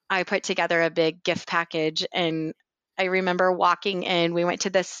I put together a big gift package. And I remember walking in, we went to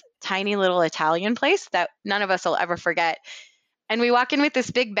this tiny little Italian place that none of us will ever forget. And we walk in with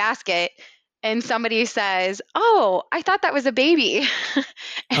this big basket and somebody says, "Oh, I thought that was a baby."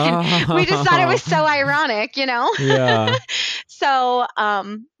 And we just thought it was so ironic, you know? Yeah. So,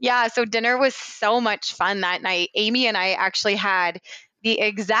 so dinner was so much fun that night. Amy and I actually had the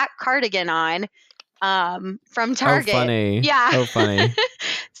exact cardigan on from Target. Oh, funny. Yeah. Oh, funny.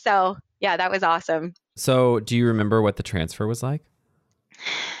 So, yeah, that was awesome. So, do you remember what the transfer was like?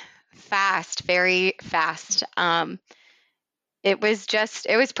 Fast, very fast. It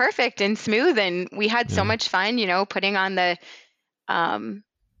was perfect and smooth, and we had so much fun, you know, putting on the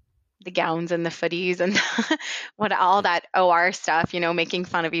gowns and the footies and all that OR stuff, you know, making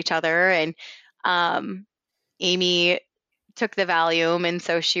fun of each other. And Amy took the Valium, and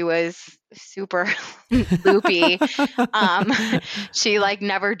so she was super loopy. She like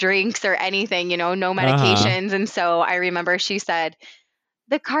never drinks or anything, you know, no medications. And so I remember she said,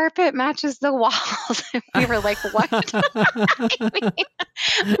 "The carpet matches the walls." And we were like, what? I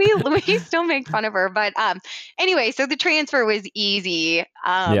mean, we still make fun of her. But anyway, so the transfer was easy.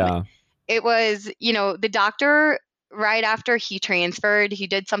 It was, you know, the doctor, right after he transferred, he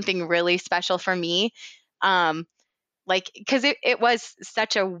did something really special for me. like, because it was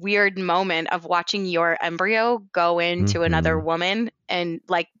such a weird moment of watching your embryo go into another woman. And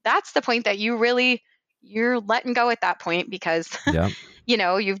like, that's the point that you're letting go at that point because, Yep.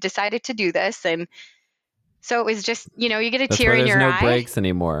 you've decided to do this. And so it was just, you get a That's tear why in there's your no eye. breaks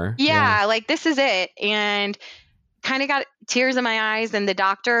anymore. Yeah, like this is it. And kind of got tears in my eyes. And the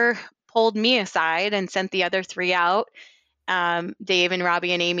doctor pulled me aside and sent the other 3 out, Dave and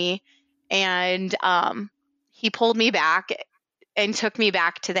Robbie and Amy. And he pulled me back and took me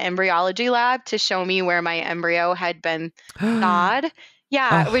back to the embryology lab to show me where my embryo had been thawed.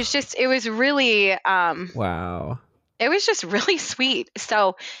 Yeah, Oh. it was really, Wow. it was just really sweet.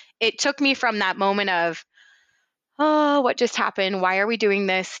 So it took me from that moment of, oh, what just happened? Why are we doing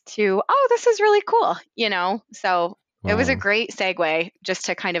this? To, oh, this is really cool. So it was a Wow. great segue just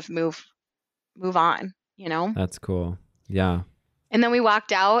to kind of move on, That's cool. Yeah. And then we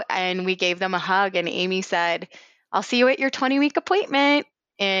walked out and we gave them a hug, and Amy said, I'll see you at your 20-week appointment.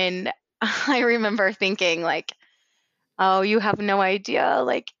 And I remember thinking like, oh, you have no idea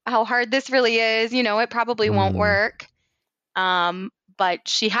like how hard this really is. It probably won't work. But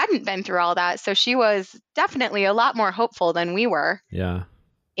she hadn't been through all that. So she was definitely a lot more hopeful than we were. Yeah.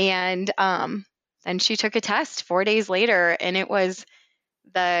 And then she took a test 4 days later, and it was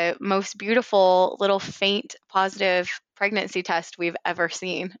the most beautiful little faint positive pregnancy test we've ever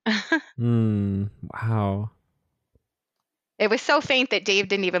seen. Wow. It was so faint that Dave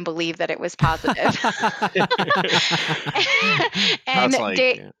didn't even believe that it was positive. And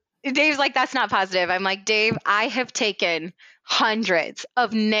Dave's like, that's not positive. I'm like, Dave, I have taken hundreds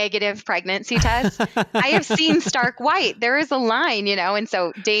of negative pregnancy tests. I have seen stark white. There is a line, and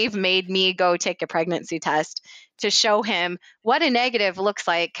so Dave made me go take a pregnancy test to show him what a negative looks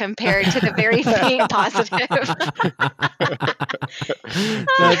like compared to the very faint positive.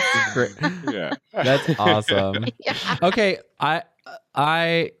 That's great. Yeah. That's awesome. Yeah. Okay,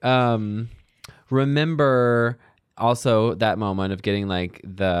 I remember also that moment of getting like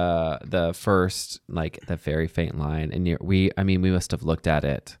the first, like the very faint line, and we must have looked at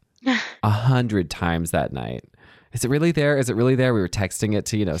it 100 times that night. Is it really there? Is it really there? We were texting it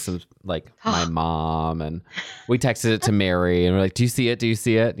to, some like my mom, and we texted it to Mary, and we're like, do you see it? Do you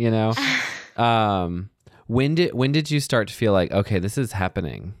see it? When did you start to feel like, okay, this is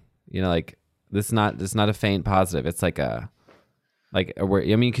happening? Like this is not a faint positive. It's like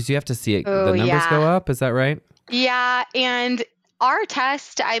because you have to see it. The numbers go up. Is that right? Yeah. And our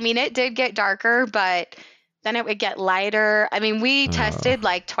test, it did get darker, but then it would get lighter. We tested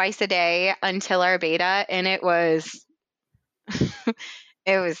like twice a day until our beta, and it was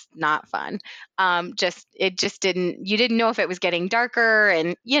not fun. You didn't know if it was getting darker,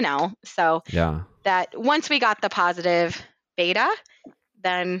 and so yeah. That once we got the positive beta,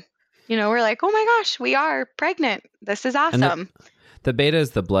 then we're like, oh my gosh, we are pregnant. This is awesome. The beta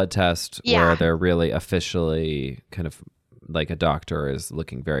is the blood test where they're really officially kind of like a doctor is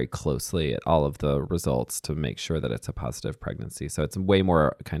looking very closely at all of the results to make sure that it's a positive pregnancy. So it's way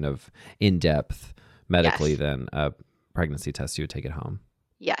more kind of in-depth medically than a pregnancy test you would take at home.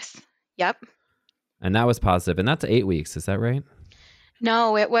 Yes. Yep. And that was positive. And that's 8 weeks. Is that right?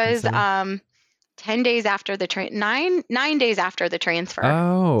 No, it was 10 days after the 9 days after the transfer.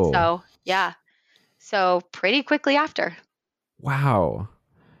 Oh. So, yeah. So pretty quickly after. Wow.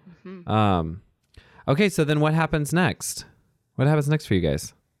 Mm-hmm. Okay, so then what happens next? What happens next for you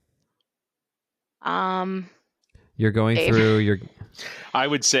guys? You're going through your... I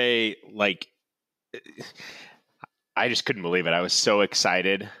would say, like, I just couldn't believe it. I was so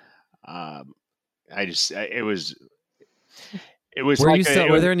excited. It was.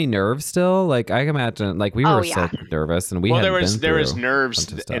 Were there any nerves still? Like, I imagine, like, we were so nervous, and there was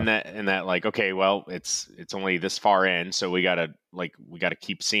nerves in that like, okay, well, it's only this far in, so we gotta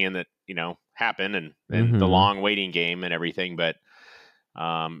keep seeing that happen, and the long waiting game and everything. But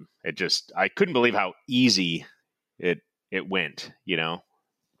I couldn't believe how easy it went,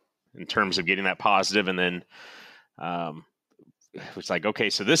 in terms of getting that positive, and then it was like, okay,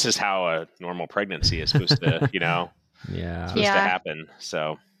 so this is how a normal pregnancy is supposed to, supposed to happen.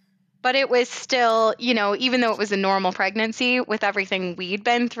 So, but it was still, even though it was a normal pregnancy, with everything we'd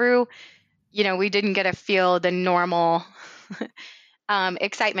been through, we didn't get to feel the normal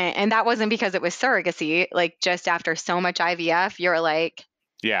excitement. And that wasn't because it was surrogacy. Like, just after so much IVF, you're like,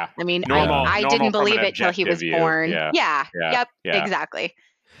 I didn't believe it till he was born. Yep, exactly.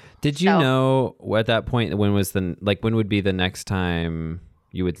 Did you know at that point, when was when would be the next time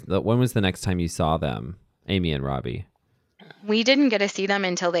when was the next time you saw them, Amy and Robbie? We didn't get to see them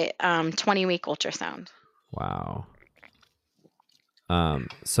until the 20-week ultrasound. Wow.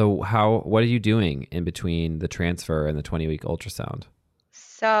 So what are you doing in between the transfer and the 20-week ultrasound?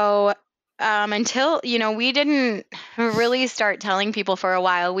 So until, we didn't really start telling people for a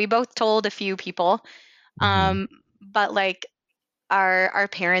while. We both told a few people, but like our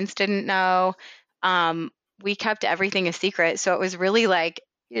parents didn't know. We kept everything a secret. So it was really like,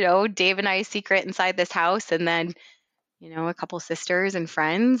 Dave and I's secret inside this house, and then, a couple sisters and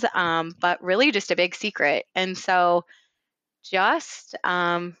friends, but really just a big secret. And so just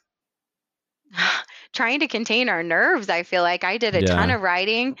trying to contain our nerves. I feel like I did a ton of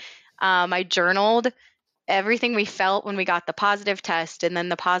writing. I journaled everything we felt when we got the positive test and then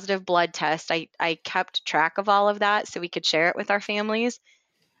the positive blood test. I kept track of all of that so we could share it with our families.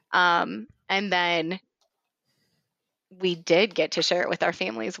 And then we did get to share it with our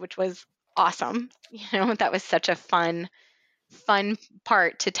families, which was awesome. That was such a fun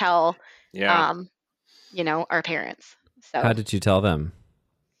part to tell, our parents. So how did you tell them?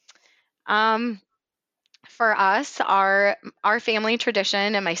 For us, our family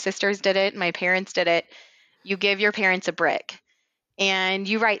tradition, and my sisters did it, my parents did it, you give your parents a brick and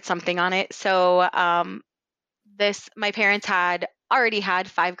you write something on it. So my parents already had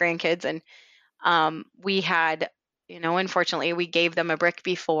 5 grandkids, and we had, unfortunately, we gave them a brick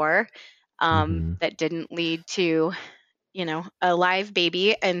before that didn't lead to, a live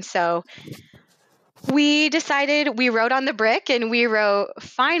baby. And so we decided, we wrote on the brick, and we wrote,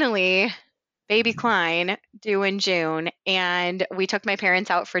 finally, baby Klein, due in June. And we took my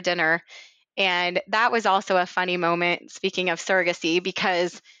parents out for dinner. And that was also a funny moment, speaking of surrogacy,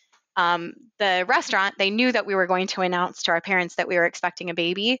 because the restaurant, they knew that we were going to announce to our parents that we were expecting a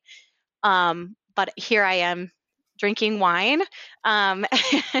baby. But here I am drinking wine. And,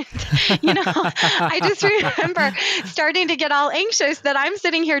 I just remember starting to get all anxious that I'm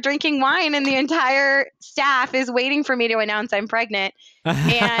sitting here drinking wine and the entire staff is waiting for me to announce I'm pregnant.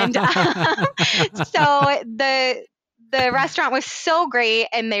 And so the restaurant was so great,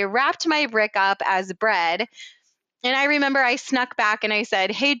 and they wrapped my brick up as bread. And I remember I snuck back and I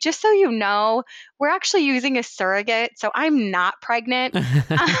said, hey, just so you know, we're actually using a surrogate, so I'm not pregnant,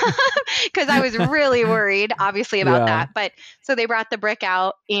 because I was really worried, obviously, about that. But so they brought the brick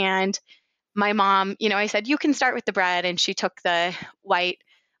out, and my mom, I said, you can start with the bread. And she took the white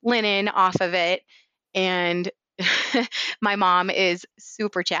linen off of it. And my mom is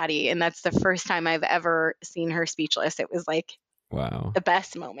super chatty, and that's the first time I've ever seen her speechless. It was like, wow, the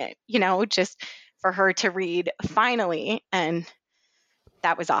best moment, just for her to read finally. And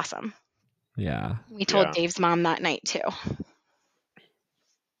that was awesome. Yeah. We told Dave's mom that night too.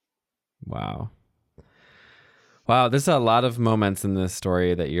 Wow. There's a lot of moments in this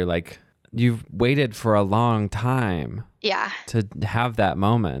story that you're like, you've waited for a long time. Yeah. To have that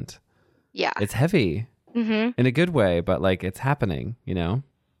moment. Yeah. It's heavy in a good way, but like it's happening, Yeah.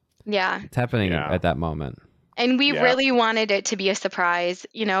 It's happening at that moment. And we really wanted it to be a surprise,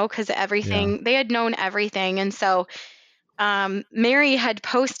 because everything, they had known everything. And so Mary had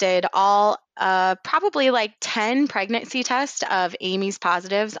posted all probably like 10 pregnancy tests of Amy's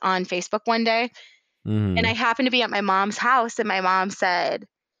positives on Facebook one day. And I happened to be at my mom's house, and my mom said,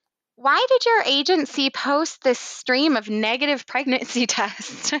 why did your agency post this stream of negative pregnancy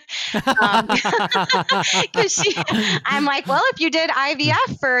tests? I'm like, well, if you did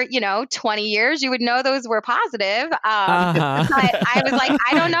IVF for, 20 years, you would know those were positive. But I was like,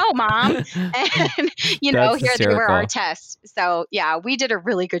 I don't know, Mom. And, here they were, our tests. So, yeah, we did a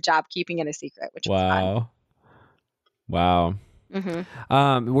really good job keeping it a secret, which was fun. Wow.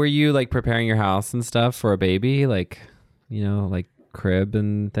 Were you like preparing your house and stuff for a baby? Like, like crib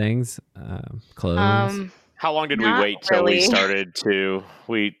and things, clothes? How long did we wait till we started to?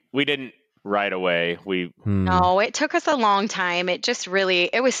 We didn't right away. No, it took us a long time. It just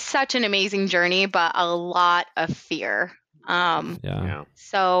it was such an amazing journey, but a lot of fear.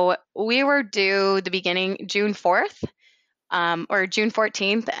 So we were due the beginning June 4th, or June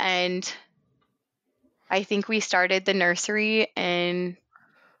 14th, and I think we started the nursery in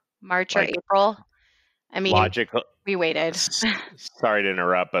March or April. I mean, we waited. Sorry to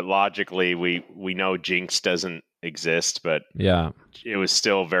interrupt, but logically, we know jinx doesn't exist, but it was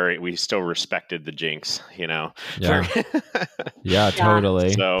still we still respected the jinx, Yeah,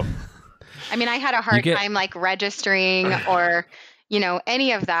 totally. So, I mean, I had a hard time like registering or,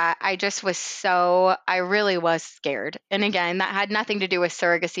 any of that. I just was I really was scared. And again, that had nothing to do with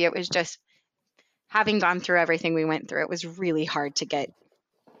surrogacy. It was just having gone through everything we went through. It was really hard to get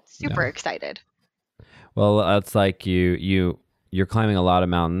super excited. Well, it's like you're climbing a lot of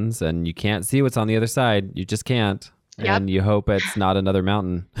mountains and you can't see what's on the other side. You just can't. And you hope it's not another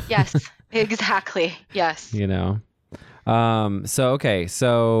mountain. Yes, exactly. Yes.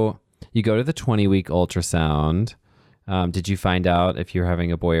 So you go to the 20-week ultrasound. Did you find out if you were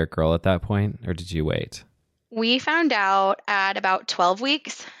having a boy or girl at that point, or did you wait? We found out at about 12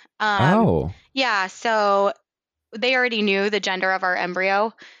 weeks. Oh, Yeah, so they already knew the gender of our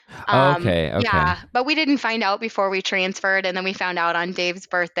embryo. okay. Yeah, but we didn't find out before we transferred, and then we found out on Dave's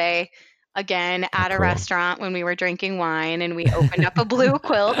birthday again Oh, at a cool. restaurant when we were drinking wine, and we opened up a blue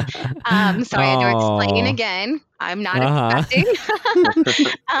quilt. So I had to explain Oh, again, I'm not uh-huh.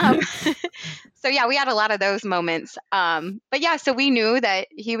 expecting. um, so yeah, we had a lot of those moments. But yeah, so we knew that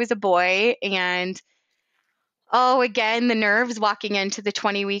he was a boy, and again, the nerves walking into the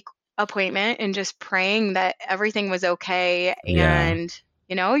 20-week appointment and just praying that everything was okay. Yeah, And,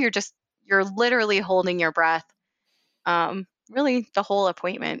 you're literally holding your breath, really the whole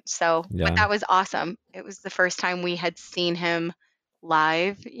appointment. So, but yeah. that was awesome. It was the first time we had seen him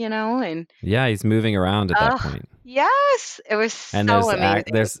live, and Yeah, he's moving around at that oh, point. yes, it was And so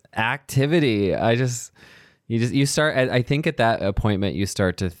amazing. there's activity. You start I think at that appointment you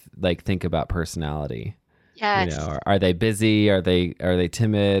start to think about personality. Yes. Are they busy? Are they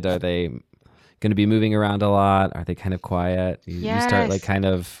timid? Are they going to be moving around a lot? Are they kind of quiet? You start Yes. kind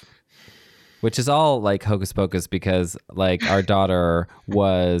of, which is all like hocus pocus, because our daughter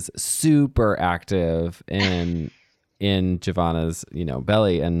was super active in Giovanna's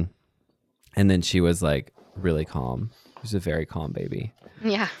belly, and then she was really calm. She was a very calm baby.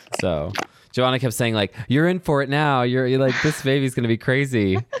 Yeah. So Giovanna kept saying you're in for it now. You're like, this baby's going to be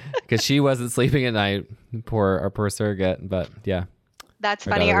crazy, because she wasn't sleeping at night. Our poor surrogate. But yeah. That's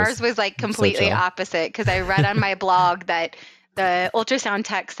Our funny. daughter Ours was completely chill. opposite, because I read on my blog that the ultrasound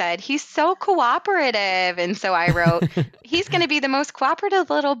tech said he's so cooperative. And so I wrote, he's going to be the most cooperative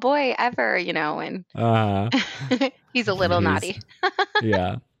little boy ever, and he's a little naughty,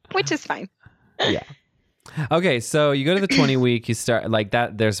 Yeah. which is fine. Yeah. Okay, so you go to the 20-week, you start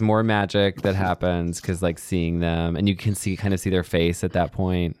that. There's more magic that happens, because seeing them, and you can kind of see their face at that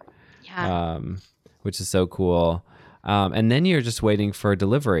point, Yeah. which is so cool. And then you're just waiting for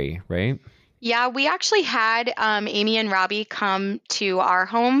delivery, right? Yeah, we actually had Amy and Robbie come to our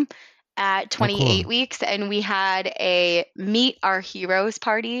home at 28 cool. weeks, and we had a Meet Our Heroes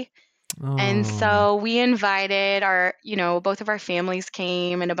party. Oh. And so we invited both of our families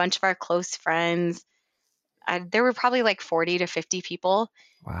came, and a bunch of our close friends. There were probably 40 to 50 people.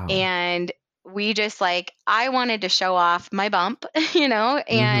 Wow. And we just I wanted to show off my bump,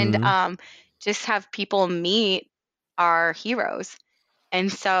 and just have people meet our heroes.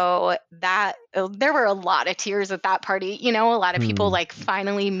 And so there were a lot of tears at that party, a lot of people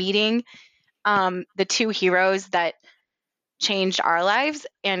finally meeting the two heroes that changed our lives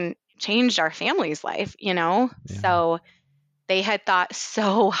and changed our family's life, Yeah. So they had thought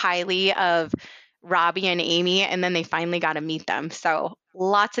so highly of Robbie and Amy, and then they finally got to meet them. So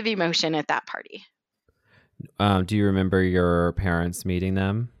lots of emotion at that party. Do you remember your parents meeting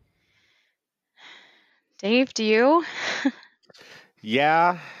them? Dave, do you?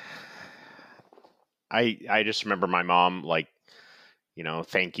 Yeah. I just remember my mom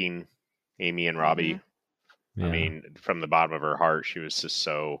thanking Amy and Robbie. Yeah. I mean, from the bottom of her heart, she was just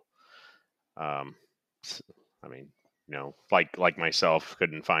so like myself,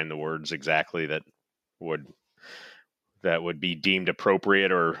 couldn't find the words exactly that would be deemed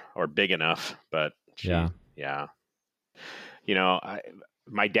appropriate or big enough, but yeah.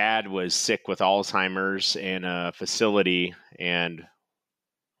 My dad was sick with Alzheimer's in a facility, and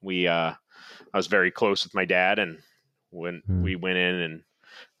I was very close with my dad, and when we went in, and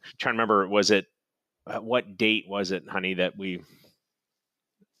I'm trying to remember, what date was it, honey, that we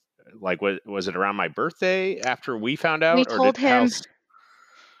was it around my birthday after we found out? We told him.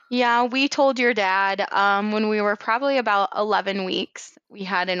 Yeah, we told your dad when we were probably about 11 weeks. We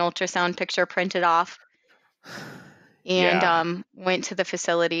had an ultrasound picture printed off and went to the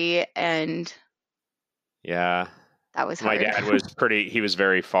facility, and that was hard. My dad was he was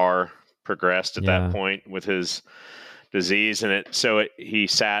very far progressed at that point with his disease, and he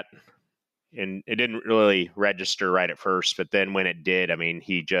sat, and it didn't really register right at first, but then when it did, I mean,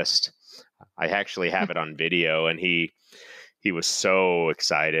 I actually have it on video, and he was so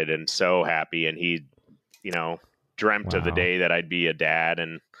excited and so happy, and he, dreamt of the day that I'd be a dad,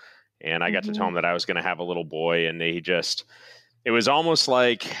 and I got to tell him that I was going to have a little boy, and it was almost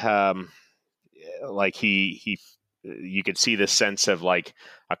like you could see this sense of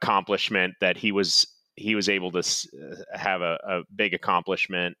accomplishment, that he was able to have a big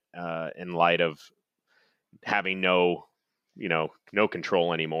accomplishment in light of having no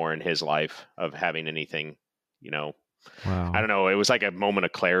control anymore in his life of having anything, I don't know. It was like a moment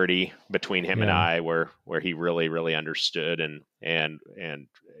of clarity between him and Yeah. I, where he really, really understood, and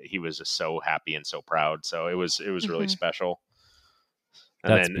he was just so happy and so proud. So it was really special.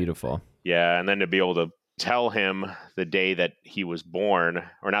 And That's then, beautiful. yeah, and then to be able to tell him the day that he was born,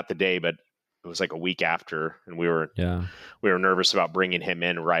 or not the day, but it was like a week after, and we were nervous about bringing him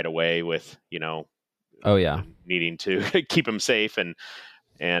in right away with, Oh yeah, needing to keep him safe and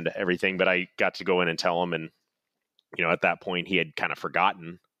everything. But I got to go in and tell him, and at that point he had kind of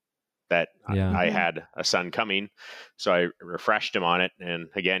forgotten that I had a son coming. So I refreshed him on it, and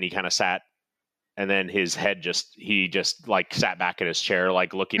again he kind of sat, and then his head he just like sat back in his chair,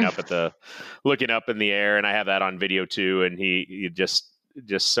 like looking up in the air. And I have that on video too. And he just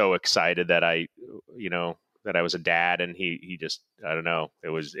so excited that that I was a dad, and he just, I don't know, it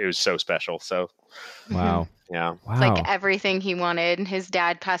was so special. So wow. Yeah. It's like everything he wanted. His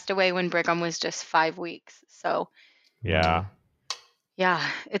dad passed away when Brigham was just 5 weeks. So yeah,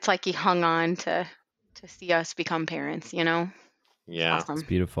 it's like he hung on to see us become parents, Yeah. Awesome. It's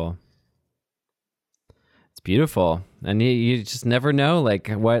beautiful. It's beautiful. And you just never know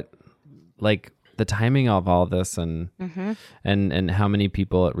the timing of all this, and and how many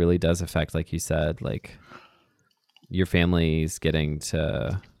people it really does affect. Like you said, like your family's getting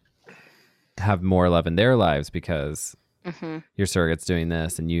to have more love in their lives because your surrogate's doing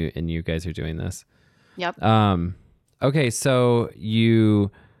this, and you guys are doing this. Yep. Okay, so you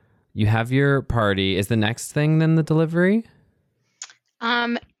have your party. Is the next thing then the delivery?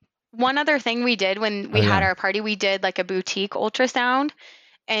 One other thing we did when we had our party, we did like a boutique ultrasound.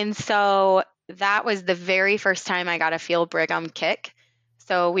 And so that was the very first time I got to feel Brigham kick.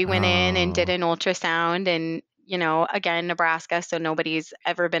 So we went in and did an ultrasound, and, again, Nebraska, so nobody's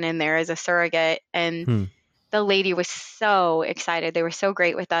ever been in there as a surrogate. And the lady was so excited. They were so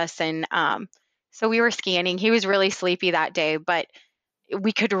great with us. And so we were scanning. He was really sleepy that day, but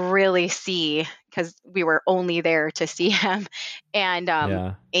we could really see, because we were only there to see him. And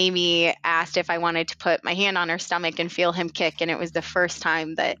Amy asked if I wanted to put my hand on her stomach and feel him kick. And it was the first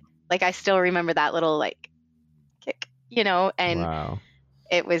time that, like, I still remember that little, like, kick, and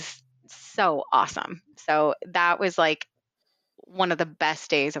it was so awesome. So that was like one of the best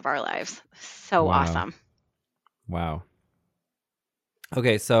days of our lives. So awesome. Wow.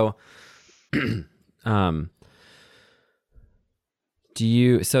 Okay, so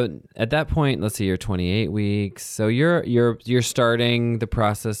so at that point, let's see, you're 28 weeks. So you're starting the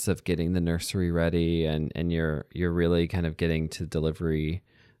process of getting the nursery ready, and you're really kind of getting to delivery.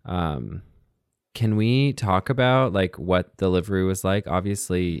 Can we talk about like what delivery was like?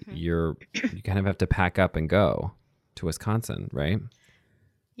 Obviously, you kind of have to pack up and go to Wisconsin, right?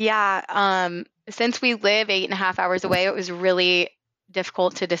 Yeah. Since we live 8.5 hours away, it was really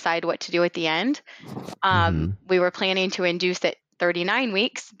difficult to decide what to do at the end. We were planning to induce at 39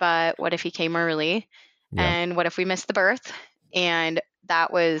 weeks, but what if he came early? And what if we missed the birth? And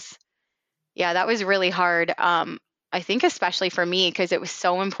that was really hard. I think especially for me, because it was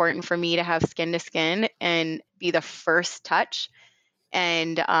so important for me to have skin to skin and be the first touch.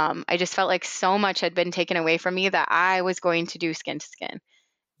 And I just felt like so much had been taken away from me that I was going to do skin to skin.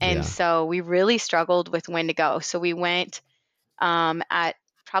 And so we really struggled with when to go. So we went at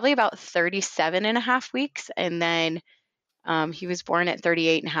probably about 37.5 weeks. And then he was born at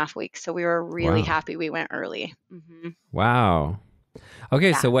 38.5 weeks. So we were really happy we went early. Wow.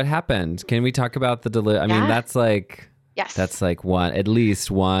 Okay, so what happened? Can we talk about the delivery? I mean, that's like, that's like at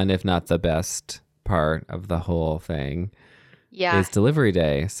least one, if not the best part of the whole thing. Is delivery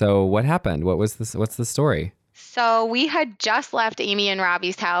day. So what happened? What's the story? So we had just left Amy and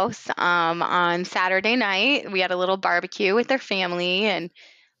Robbie's house on Saturday night. We had a little barbecue with their family,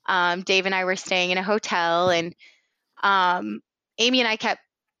 and Dave and I were staying in a hotel, and Amy and I kept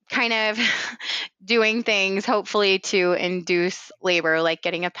kind of doing things hopefully to induce labor, like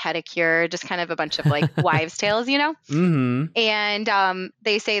getting a pedicure, just kind of a bunch of like wives' tales, And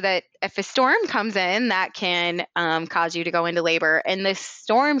they say that if a storm comes in, that can cause you to go into labor. And this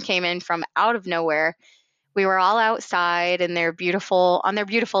storm came in from out of nowhere. We were all outside on their beautiful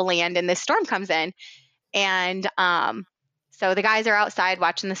land, and this storm comes in. And so the guys are outside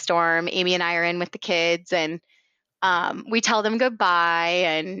watching the storm. Amy and I are in with the kids, and we tell them goodbye.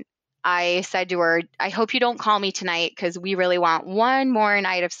 And I said to her, I hope you don't call me tonight, because we really want one more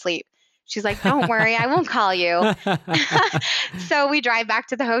night of sleep. She's like, don't worry, I won't call you. So we drive back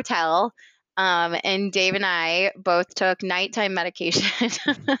to the hotel. And Dave and I both took nighttime medication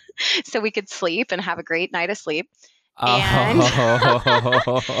so we could sleep and have a great night of sleep. And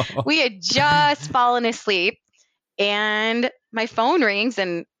we had just fallen asleep, and my phone rings,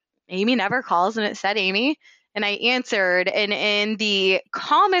 and Amy never calls, and it said Amy. And I answered, and in the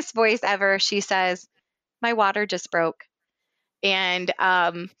calmest voice ever, she says, "My water just broke." And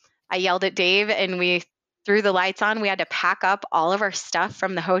I yelled at Dave, and we threw the lights on. We had to pack up all of our stuff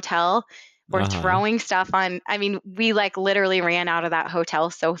from the hotel. We're throwing stuff on. I mean, we like literally ran out of that hotel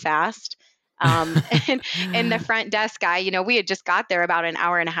so fast. And the front desk guy, we had just got there about an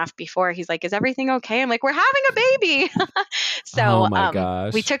hour and a half before. He's like, "Is everything okay?" I'm like, "We're having a baby." So Oh my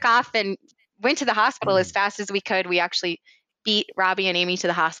gosh. we took off and went to the hospital as fast as we could. We actually beat Robbie and Amy to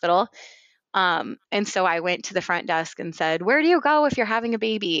the hospital. And so I went to the front desk and said, "Where do you go if you're having a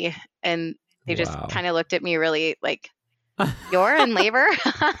baby?" And they just kind of looked at me really like, "You're in labor?"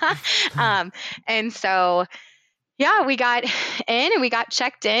 And so, yeah, we got in and we got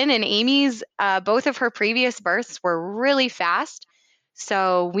checked in, and Amy's, both of her previous births were really fast.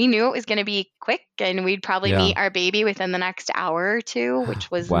 So we knew it was going to be quick, and we'd probably meet our baby within the next hour or two,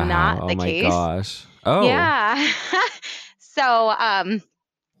 which was not the case. Oh my gosh. Oh. Yeah. So,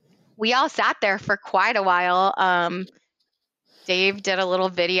 we all sat there for quite a while. Dave did a little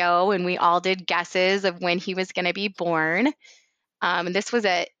video, and we all did guesses of when he was going to be born. And this was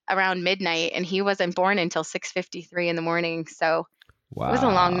at around midnight, and he wasn't born until 6:53 in the morning. So it was a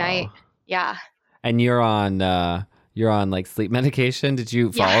long night. Yeah. And you're on like sleep medication. Did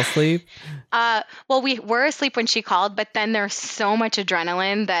you fall asleep? Well, we were asleep when she called, but then there's so much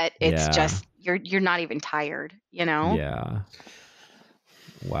adrenaline that it's just you're not even tired, Yeah.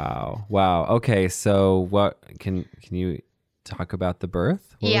 Wow. Okay. So what can you talk about the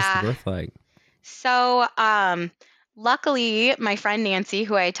birth? What was the birth like? So, luckily my friend Nancy,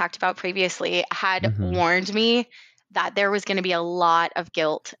 who I talked about previously, had warned me that there was going to be a lot of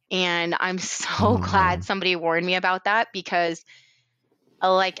guilt. And I'm so glad somebody warned me about that, because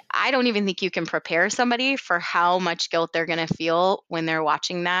I don't even think you can prepare somebody for how much guilt they're going to feel when they're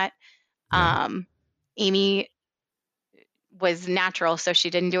watching that. Amy was natural, so she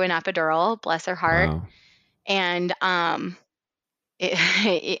didn't do an epidural, bless her heart. Wow. And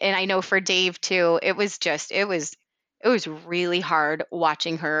and I know for Dave too, it was really hard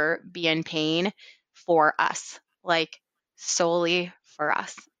watching her be in pain for us, like solely for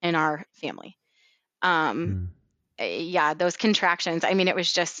us and our family. Yeah, those contractions. I mean, it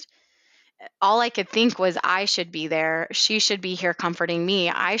was just, all I could think was, I should be there. She should be here comforting me.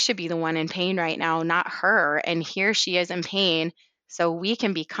 I should be the one in pain right now, not her. And here she is in pain, so we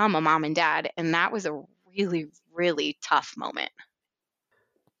can become a mom and dad. And that was a really, really tough moment.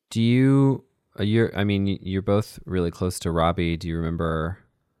 You're both really close to Robbie. Do you remember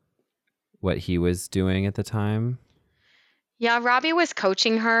what he was doing at the time? Yeah, Robbie was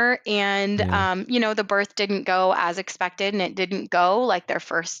coaching her, and the birth didn't go as expected, and it didn't go like their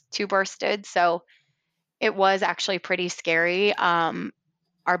first two births did. So it was actually pretty scary.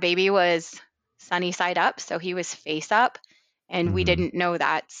 Our baby was sunny side up, so he was face up, and we didn't know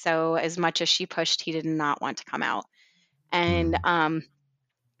that. So as much as she pushed, he did not want to come out. And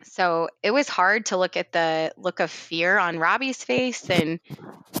so it was hard to look at the look of fear on Robbie's face and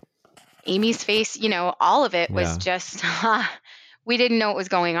Amy's face. All of it was just, we didn't know what was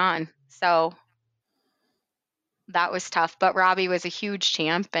going on. So that was tough. But Robbie was a huge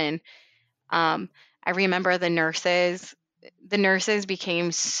champ. And I remember the nurses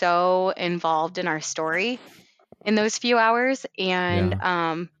became so involved in our story in those few hours.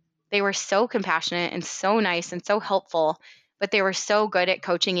 And they were so compassionate and so nice and so helpful, but they were so good at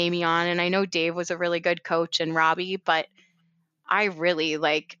coaching Amy on. And I know Dave was a really good coach, and Robbie, but I really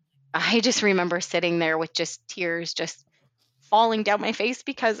I just remember sitting there with just tears just falling down my face,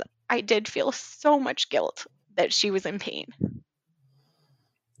 because I did feel so much guilt that she was in pain.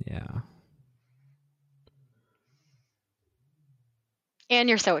 Yeah. And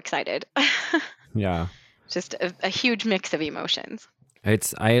you're so excited. Yeah. Just a huge mix of emotions. I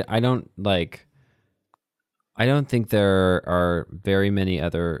don't think there are very many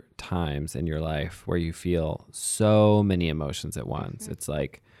other times in your life where you feel so many emotions at once. It's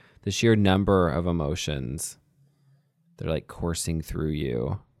like the sheer number of emotions, they're like coursing through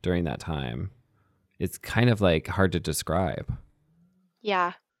you during that time. It's kind of like hard to describe.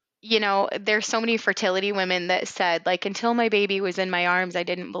 Yeah. There's so many fertility women that said, until my baby was in my arms, I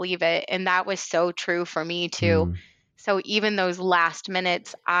didn't believe it. And that was so true for me too. So even those last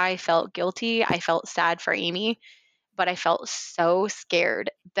minutes, I felt guilty. I felt sad for Amy, but I felt so scared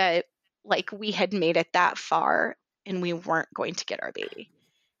that we had made it that far and we weren't going to get our baby.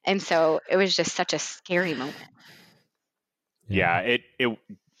 And so it was just such a scary moment. Yeah,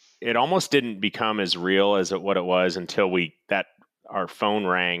 it almost didn't become as real as what it was until our phone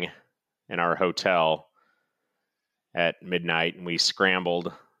rang in our hotel at midnight, and we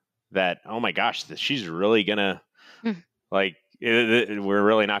scrambled that, oh my gosh, she's really gonna Mm. like, we're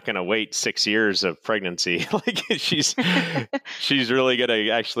really not gonna wait 6 years of pregnancy. Like she's really gonna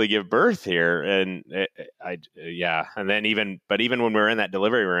actually give birth here. And yeah. And then even when we were in that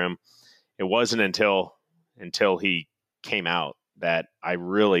delivery room, it wasn't until he came out that I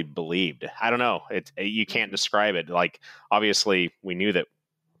really believed. I don't know. You can't describe it. Like, obviously we knew that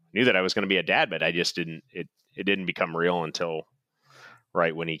I was going to be a dad, but I just didn't, it didn't become real until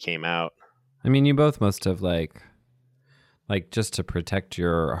right when he came out. I mean, you both must have like just to protect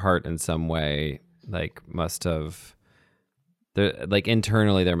your heart in some way, like must have there, like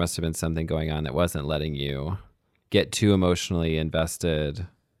internally there must have been something going on that wasn't letting you get too emotionally invested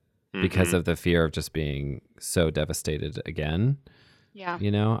because of the fear of just being so devastated again. Yeah.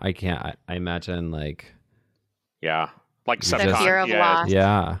 You know, I imagine like, yeah, like the fear of loss.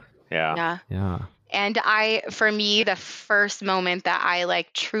 Yeah. And for me, the first moment that I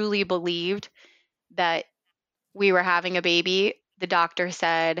like truly believed that we were having a baby, the doctor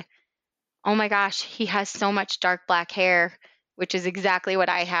said, "Oh my gosh, he has so much dark black hair," which is exactly what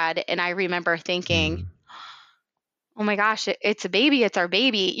I had. And I remember thinking, oh my gosh, it's a baby. It's our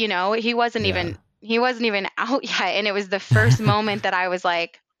baby. You know, he wasn't even out yet. And it was the first moment that I was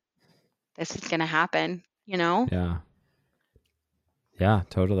like, this is going to happen, you know? Yeah. Yeah,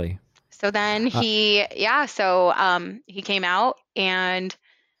 totally. So then he came out, and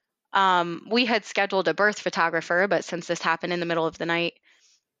we had scheduled a birth photographer, but since this happened in the middle of the night,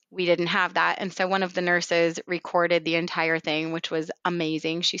 we didn't have that. And so one of the nurses recorded the entire thing, which was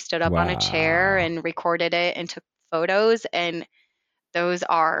amazing. She stood up on a chair and recorded it and took photos. And those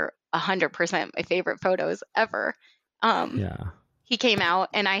are 100% my favorite photos ever. He came out,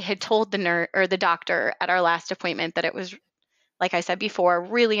 and I had told the doctor at our last appointment that it was, like I said before,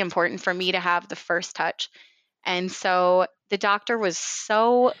 really important for me to have the first touch. And so the doctor was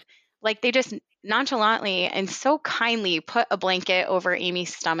so, like, they just nonchalantly and so kindly put a blanket over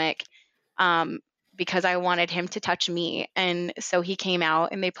Amy's stomach because I wanted him to touch me. And so he came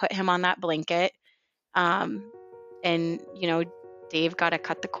out, and they put him on that blanket. And, you know, Dave got to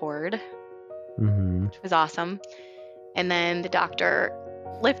cut the cord, which was awesome. And then the doctor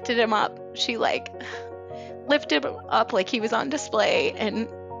lifted him up. She lifted him up like he was on display and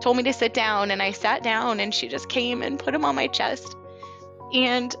told me to sit down. And I sat down, and she just came and put him on my chest.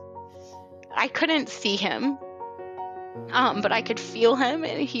 And I couldn't see him, but I could feel him.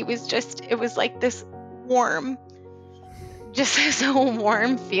 And he was it was like this warm, just so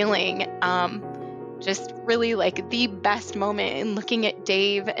warm feeling. Just really like the best moment in looking at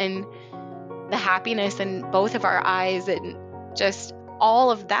Dave and the happiness in both of our eyes, and just all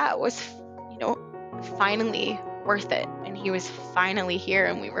of that was, you know, finally worth it. And he was finally here,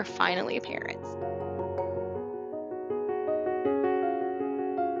 and we were finally parents.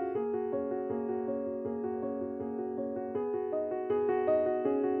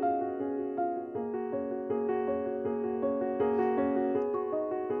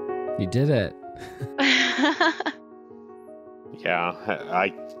 You did it. Yeah,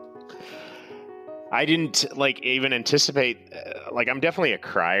 I didn't like even anticipate. Like, I'm definitely a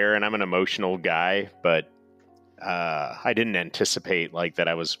crier, and I'm an emotional guy, but I didn't anticipate like that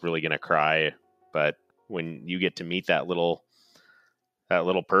I was really gonna cry. But when you get to meet that little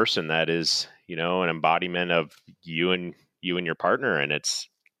person that is, you know, an embodiment of you and your partner, and it's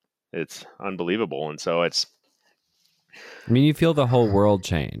unbelievable. And so it's, I mean, you feel the whole world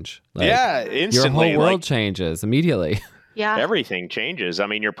change. Like, instantly. Your whole world changes immediately. Yeah. Everything changes. I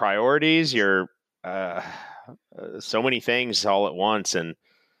mean, your priorities, your so many things all at once. And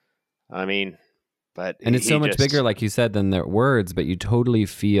I mean, and it's so much bigger, like you said, than the words, but you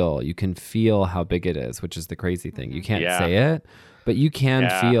can feel how big it is, which is the crazy thing. You can't say it, but you can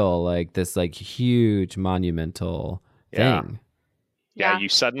feel like this like huge monumental thing. Yeah, you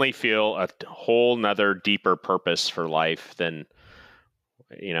suddenly feel a whole nother deeper purpose for life than,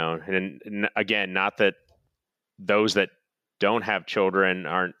 you know, and again, not that those that don't have children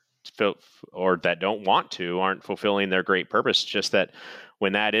or that don't want to aren't fulfilling their great purpose. Just that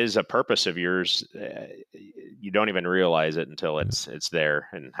when that is a purpose of yours, you don't even realize it until it's there,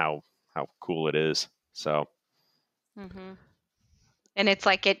 and how cool it is. So. Mm-hmm. And it's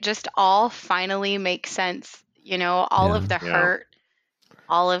like it just all finally makes sense. You know, all of the hurt,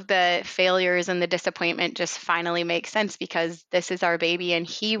 all of the failures and the disappointment just finally makes sense, because this is our baby, and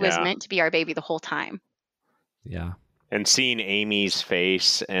he was meant to be our baby the whole time. Yeah. And seeing Amy's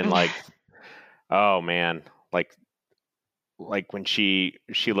face and like, oh man, like when she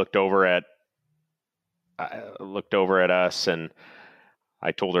looked over at us, and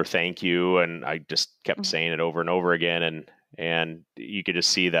I told her thank you, and I just kept saying it over and over again. and you could just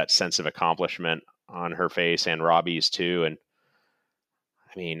see that sense of accomplishment on her face and Robbie's too. And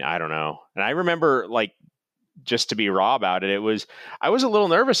I mean, I don't know. And I remember, like, just to be raw about it, I was a little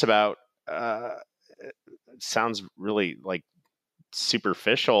nervous about, it sounds really like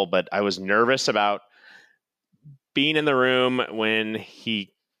superficial, but I was nervous about being in the room when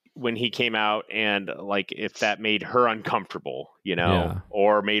he came out, and like if that made her uncomfortable,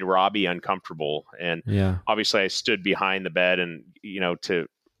 or made Robbie uncomfortable. And obviously I stood behind the bed and, to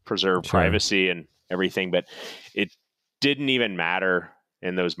preserve privacy and everything, but it didn't even matter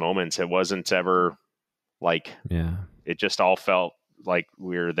in those moments. It wasn't ever like, it just all felt like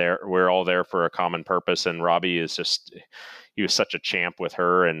we're all there for a common purpose. And Robbie he was such a champ with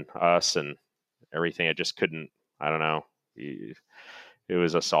her and us and everything. I just couldn't, I don't know. It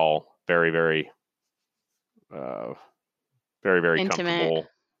was us all very, very, very, very intimate. Comfortable.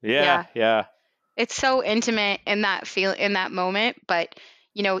 Yeah. It's so intimate in that moment, but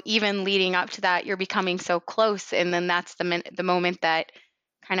even leading up to that, you're becoming so close, and then that's the moment that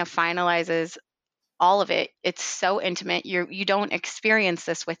kind of finalizes all of it. It's so intimate. You don't experience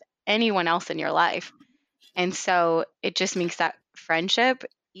this with anyone else in your life, and so it just makes that friendship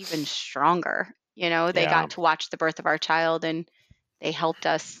even stronger. They got to watch the birth of our child, and they helped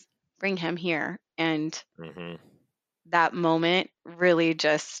us bring him here, and that moment really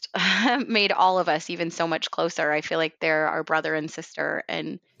just made all of us even so much closer. I feel like they're our brother and sister,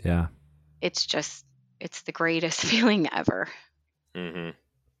 and it's the greatest feeling ever.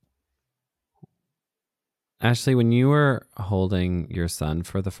 Ashley, when you were holding your son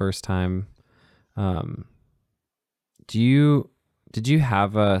for the first time, did you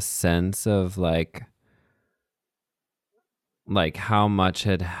have a sense of like how much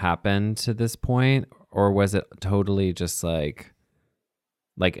had happened to this point, or was it totally just like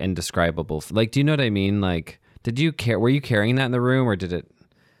indescribable? Like, do you know what I mean? Like, were you carrying that in the room, or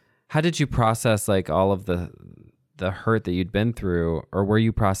how did you process like all of the hurt that you'd been through, or were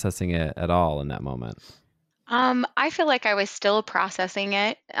you processing it at all in that moment? I feel like I was still processing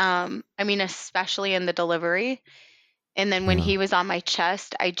it. I mean, especially in the delivery. And then when he was on my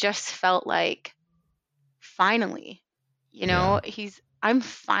chest, I just felt like finally, I'm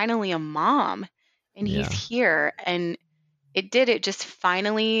finally a mom, and he's here, and it just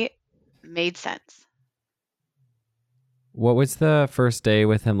finally made sense. What was the first day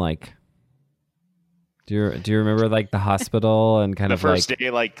with him like? Do you remember like the hospital and kind of the first day,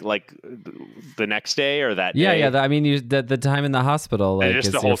 like the next day or that day? Yeah. I mean, the time in the hospital, like just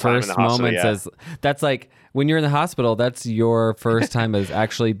it's the whole your time first in the hospital, moments as that's like when you're in the hospital. That's your first time as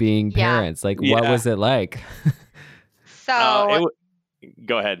actually being parents. Like, what was it like? So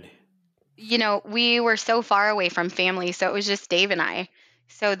go ahead. We were so far away from family, so it was just Dave and I.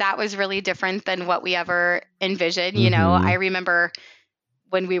 So that was really different than what we ever envisioned. I remember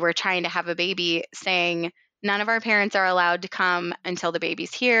when we were trying to have a baby saying, none of our parents are allowed to come until the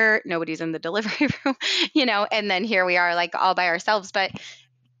baby's here. Nobody's in the delivery room, and then here we are like all by ourselves. But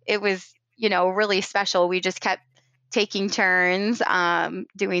it was, really special. We just kept taking turns,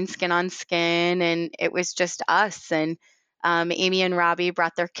 doing skin on skin, and it was just us. And Amy and Robbie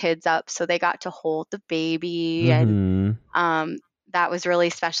brought their kids up, so they got to hold the baby. And that was really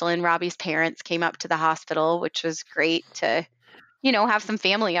special. And Robbie's parents came up to the hospital, which was great to have some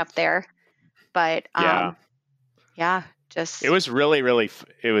family up there. But just it was really, really,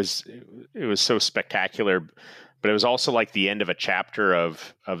 it was so spectacular, but it was also like the end of a chapter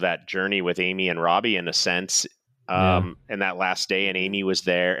of that journey with Amy and Robbie in a sense. And that last day, and Amy was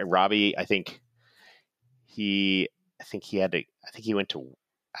there, and Robbie, I think he went to,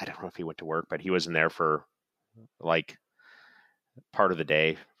 I don't know if he went to work, but he wasn't there for like part of the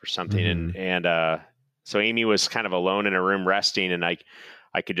day for something. And so Amy was kind of alone in a room resting, and I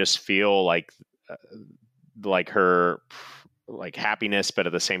could just feel like her like happiness, but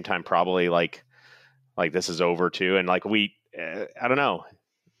at the same time probably like this is over too. And like I don't know,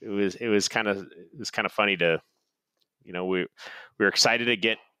 it was kind of funny to, we were excited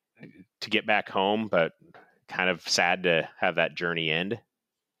to get back home, but kind of sad to have that journey end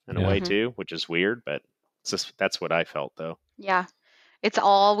in a way too, which is weird, but that's what I felt though. Yeah. It's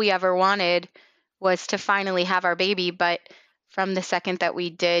all we ever wanted was to finally have our baby. But from the second that we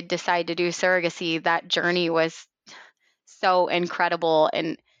did decide to do surrogacy, that journey was so incredible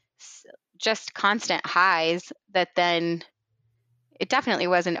and just constant highs that then it definitely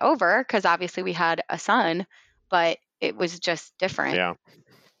wasn't over, because obviously we had a son, but it was just different. Yeah.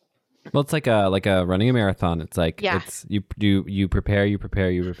 Well, it's like a running a marathon. It's like it's you prepare,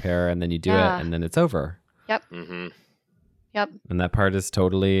 and then you do it, and then it's over. Yep. Mm-hmm. Yep. And that part is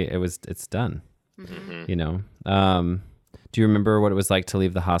totally it's done. Mm-hmm. Do you remember what it was like to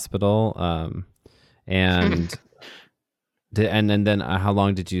leave the hospital? And then how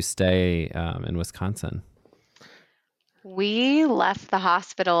long did you stay in Wisconsin? We left the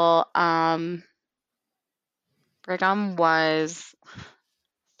hospital. Brigham was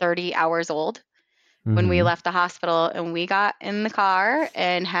 30 hours old when we left the hospital, and we got in the car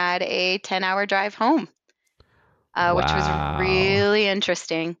and had a 10-hour drive home, which was Wow. really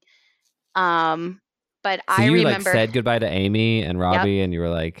interesting. But So I you remember, said goodbye to Amy and yep, Robbie, and you were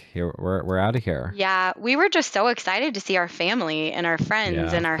like, "Here, we're out of here." yeah, we were just so excited to see our family and our friends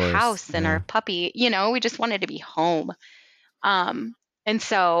Yeah, and of our course. house and our Yeah. puppy. We just wanted to be home. And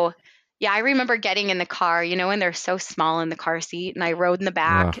so, yeah, I remember getting in the car, and they're so small in the car seat, and I rode in the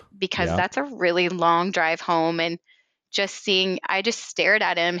back Ugh. because Yep. that's a really long drive home. And I just stared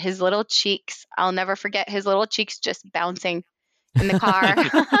at him, his little cheeks. I'll never forget his little cheeks just bouncing in the car,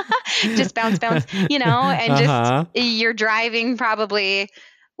 just bounce, and just you're driving probably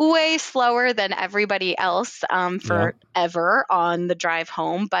way slower than everybody else Yep. forever on the drive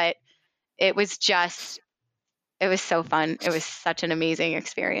home. But it was so fun. It was such an amazing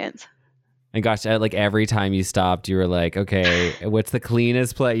experience. And gosh, every time you stopped, you were like, okay, what's the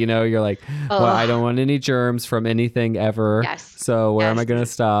cleanest place? You're like, well, I don't want any germs from anything ever. Yes. So where am I going to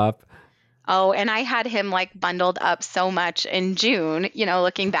stop? Oh, and I had him bundled up so much in June,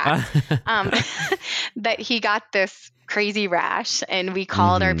 looking back, that he got this crazy rash, and we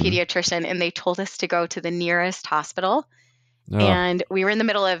called our pediatrician, and they told us to go to the nearest hospital. Oh. And we were in the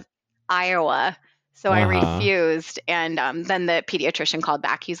middle of Iowa. So I refused. And then the pediatrician called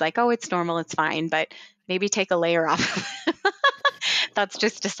back. He's like, oh, it's normal. It's fine. But maybe take a layer off. That's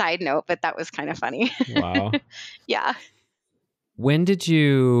just a side note, but that was kind of funny. Wow. Yeah. When did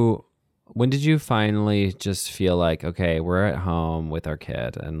you finally just feel like, okay, we're at home with our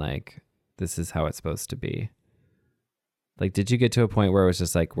kid and this is how it's supposed to be? Did you get to a point where it was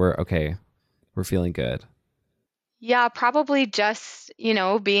just like, we're feeling good? Yeah, probably just,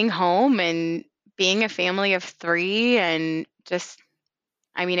 being home and being a family of 3, and just,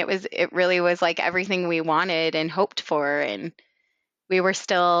 it really was like everything we wanted and hoped for. And we were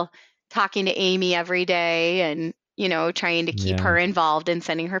still talking to Amy every day and, trying to keep her involved and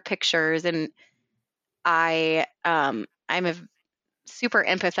sending her pictures. And I'm a super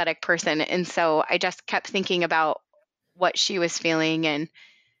empathetic person. And so I just kept thinking about what she was feeling. And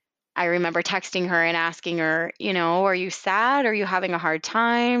I remember texting her and asking her, are you sad? Are you having a hard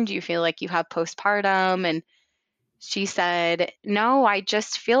time? Do you feel like you have postpartum? And she said, no, I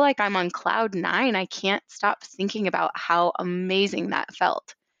just feel like I'm on cloud 9. I can't stop thinking about how amazing that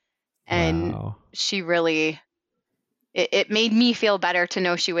felt. And wow. She really, it made me feel better to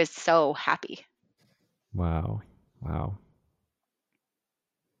know she was so happy. Wow.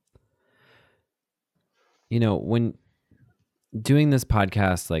 When doing this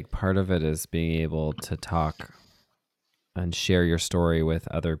podcast, part of it is being able to talk and share your story with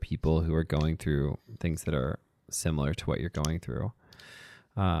other people who are going through things that are similar to what you're going through.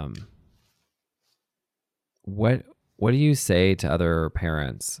 What do you say to other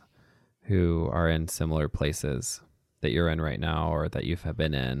parents who are in similar places that you're in right now or that you've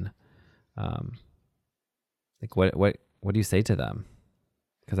been in? What do you say to them?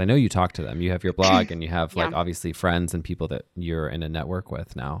 Because I know you talk to them. You have your blog and you have obviously friends and people that you're in a network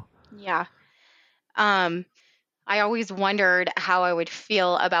with now. Yeah. I always wondered how I would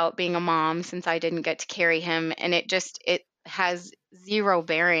feel about being a mom since I didn't get to carry him. And it has zero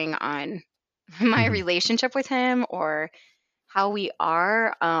bearing on my relationship with him or how we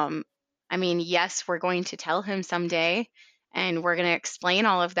are. Yes, we're going to tell him someday and we're going to explain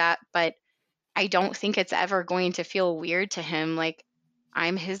all of that, but I don't think it's ever going to feel weird to him.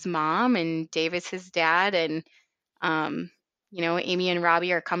 I'm his mom and Dave is his dad. And, Amy and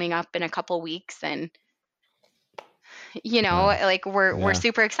Robbie are coming up in a couple weeks, and we're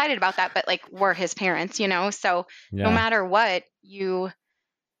super excited about that, but we're his parents, so no matter what, your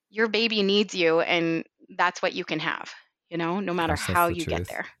baby needs you, and that's what you can have, no matter how you get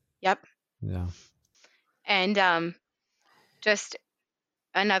there. Yep. Yeah. And just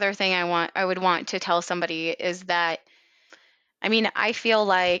another thing I would want to tell somebody is that, I feel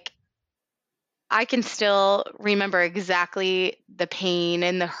like I can still remember exactly the pain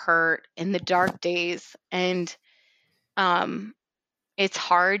and the hurt and the dark days. And it's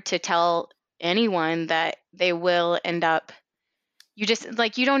hard to tell anyone that they will end up, you just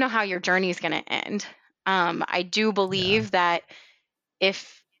you don't know how your journey is going to end. I do believe that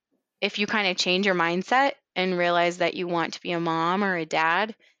if you kind of change your mindset and realize that you want to be a mom or a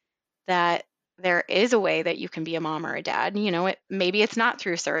dad, that there is a way that you can be a mom or a dad. Maybe it's not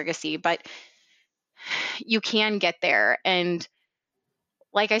through surrogacy, but you can get there. And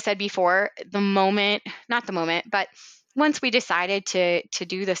like I said before, but once we decided to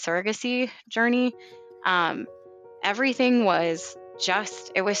do the surrogacy journey, everything was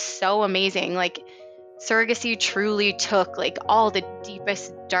it was so amazing. Like, surrogacy truly took like all the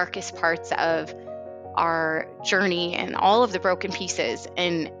deepest, darkest parts of our journey and all of the broken pieces.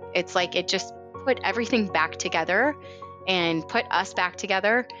 And it's like, it just put everything back together and put us back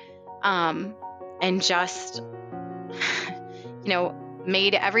together. And just,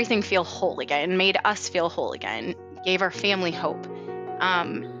 made everything feel whole again, made us feel whole again, gave our family hope,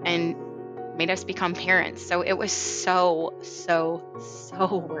 and made us become parents. So it was so, so,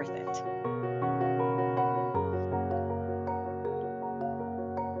 so worth it.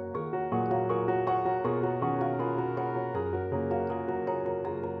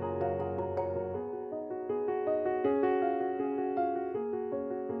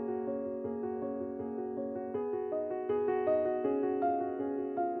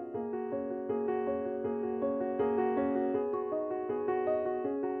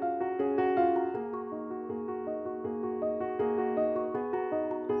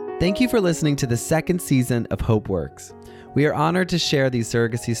 Thank you for listening to the second season of Hope Works. We are honored to share these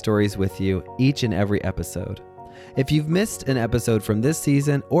surrogacy stories with you each and every episode. If you've missed an episode from this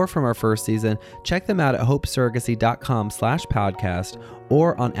season or from our first season, check them out at hopesurrogacy.com/podcast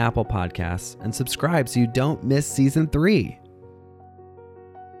or on Apple Podcasts, and subscribe so you don't miss season 3.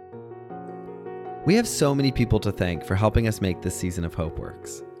 We have so many people to thank for helping us make this season of Hope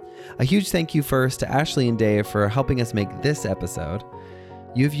Works. A huge thank you first to Ashley and Dave for helping us make this episode.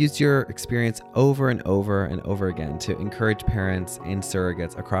 You've used your experience over and over and over again to encourage parents and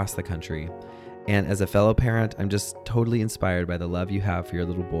surrogates across the country. And as a fellow parent, I'm just totally inspired by the love you have for your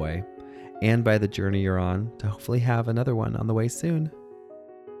little boy and by the journey you're on to hopefully have another one on the way soon.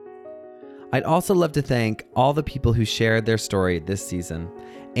 I'd also love to thank all the people who shared their story this season.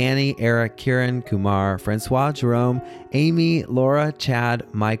 Annie, Eric, Kieran, Kumar, Francois, Jerome, Amy, Laura, Chad,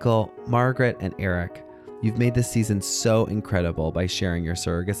 Michael, Margaret, and Eric. You've made this season so incredible by sharing your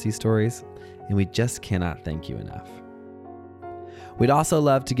surrogacy stories, and we just cannot thank you enough. We'd also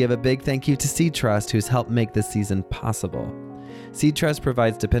love to give a big thank you to Seed Trust, who's helped make this season possible. Seed Trust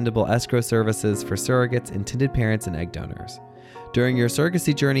provides dependable escrow services for surrogates, intended parents, and egg donors. During your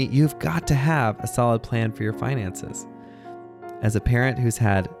surrogacy journey, you've got to have a solid plan for your finances. As a parent who's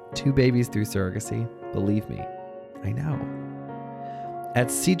had 2 babies through surrogacy, believe me, I know. At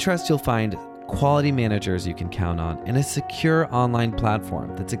Seed Trust, you'll find quality managers you can count on, and a secure online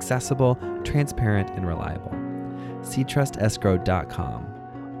platform that's accessible, transparent, and reliable. SeedTrustEscrow.com.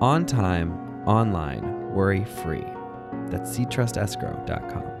 On time, online, worry-free. That's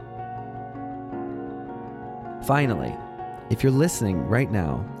SeedTrustEscrow.com. Finally, if you're listening right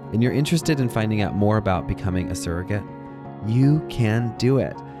now and you're interested in finding out more about becoming a surrogate, you can do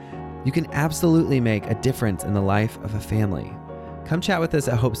it. You can absolutely make a difference in the life of a family. Come chat with us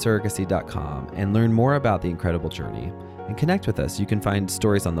at hopesurrogacy.com and learn more about the incredible journey and connect with us. You can find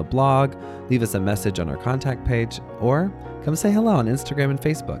stories on the blog, leave us a message on our contact page, or come say hello on Instagram and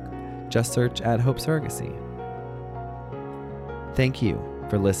Facebook. Just search at Hope Surrogacy. Thank you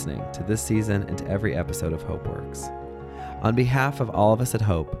for listening to this season and to every episode of Hope Works. On behalf of all of us at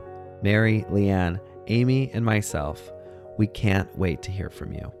Hope, Mary, Leanne, Amy, and myself, we can't wait to hear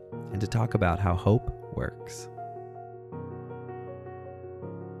from you and to talk about how hope works.